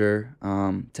pleasure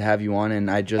to have you on,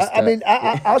 and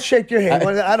I'll shake your hand.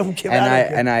 I don't care.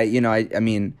 I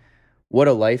mean, what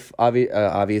a life,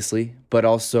 obviously, but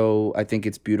also I think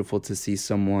it's beautiful to see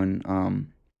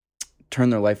someone turn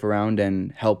their life around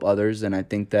and help others, and I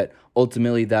think that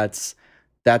ultimately that's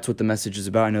what the message is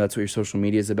about. I know that's what your social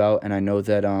media is about, and I know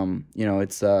that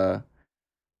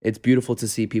it's beautiful to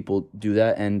see people do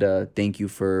that, and thank you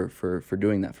for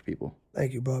doing that for people.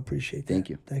 Thank you, bro. I appreciate that. Thank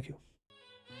you. Thank you.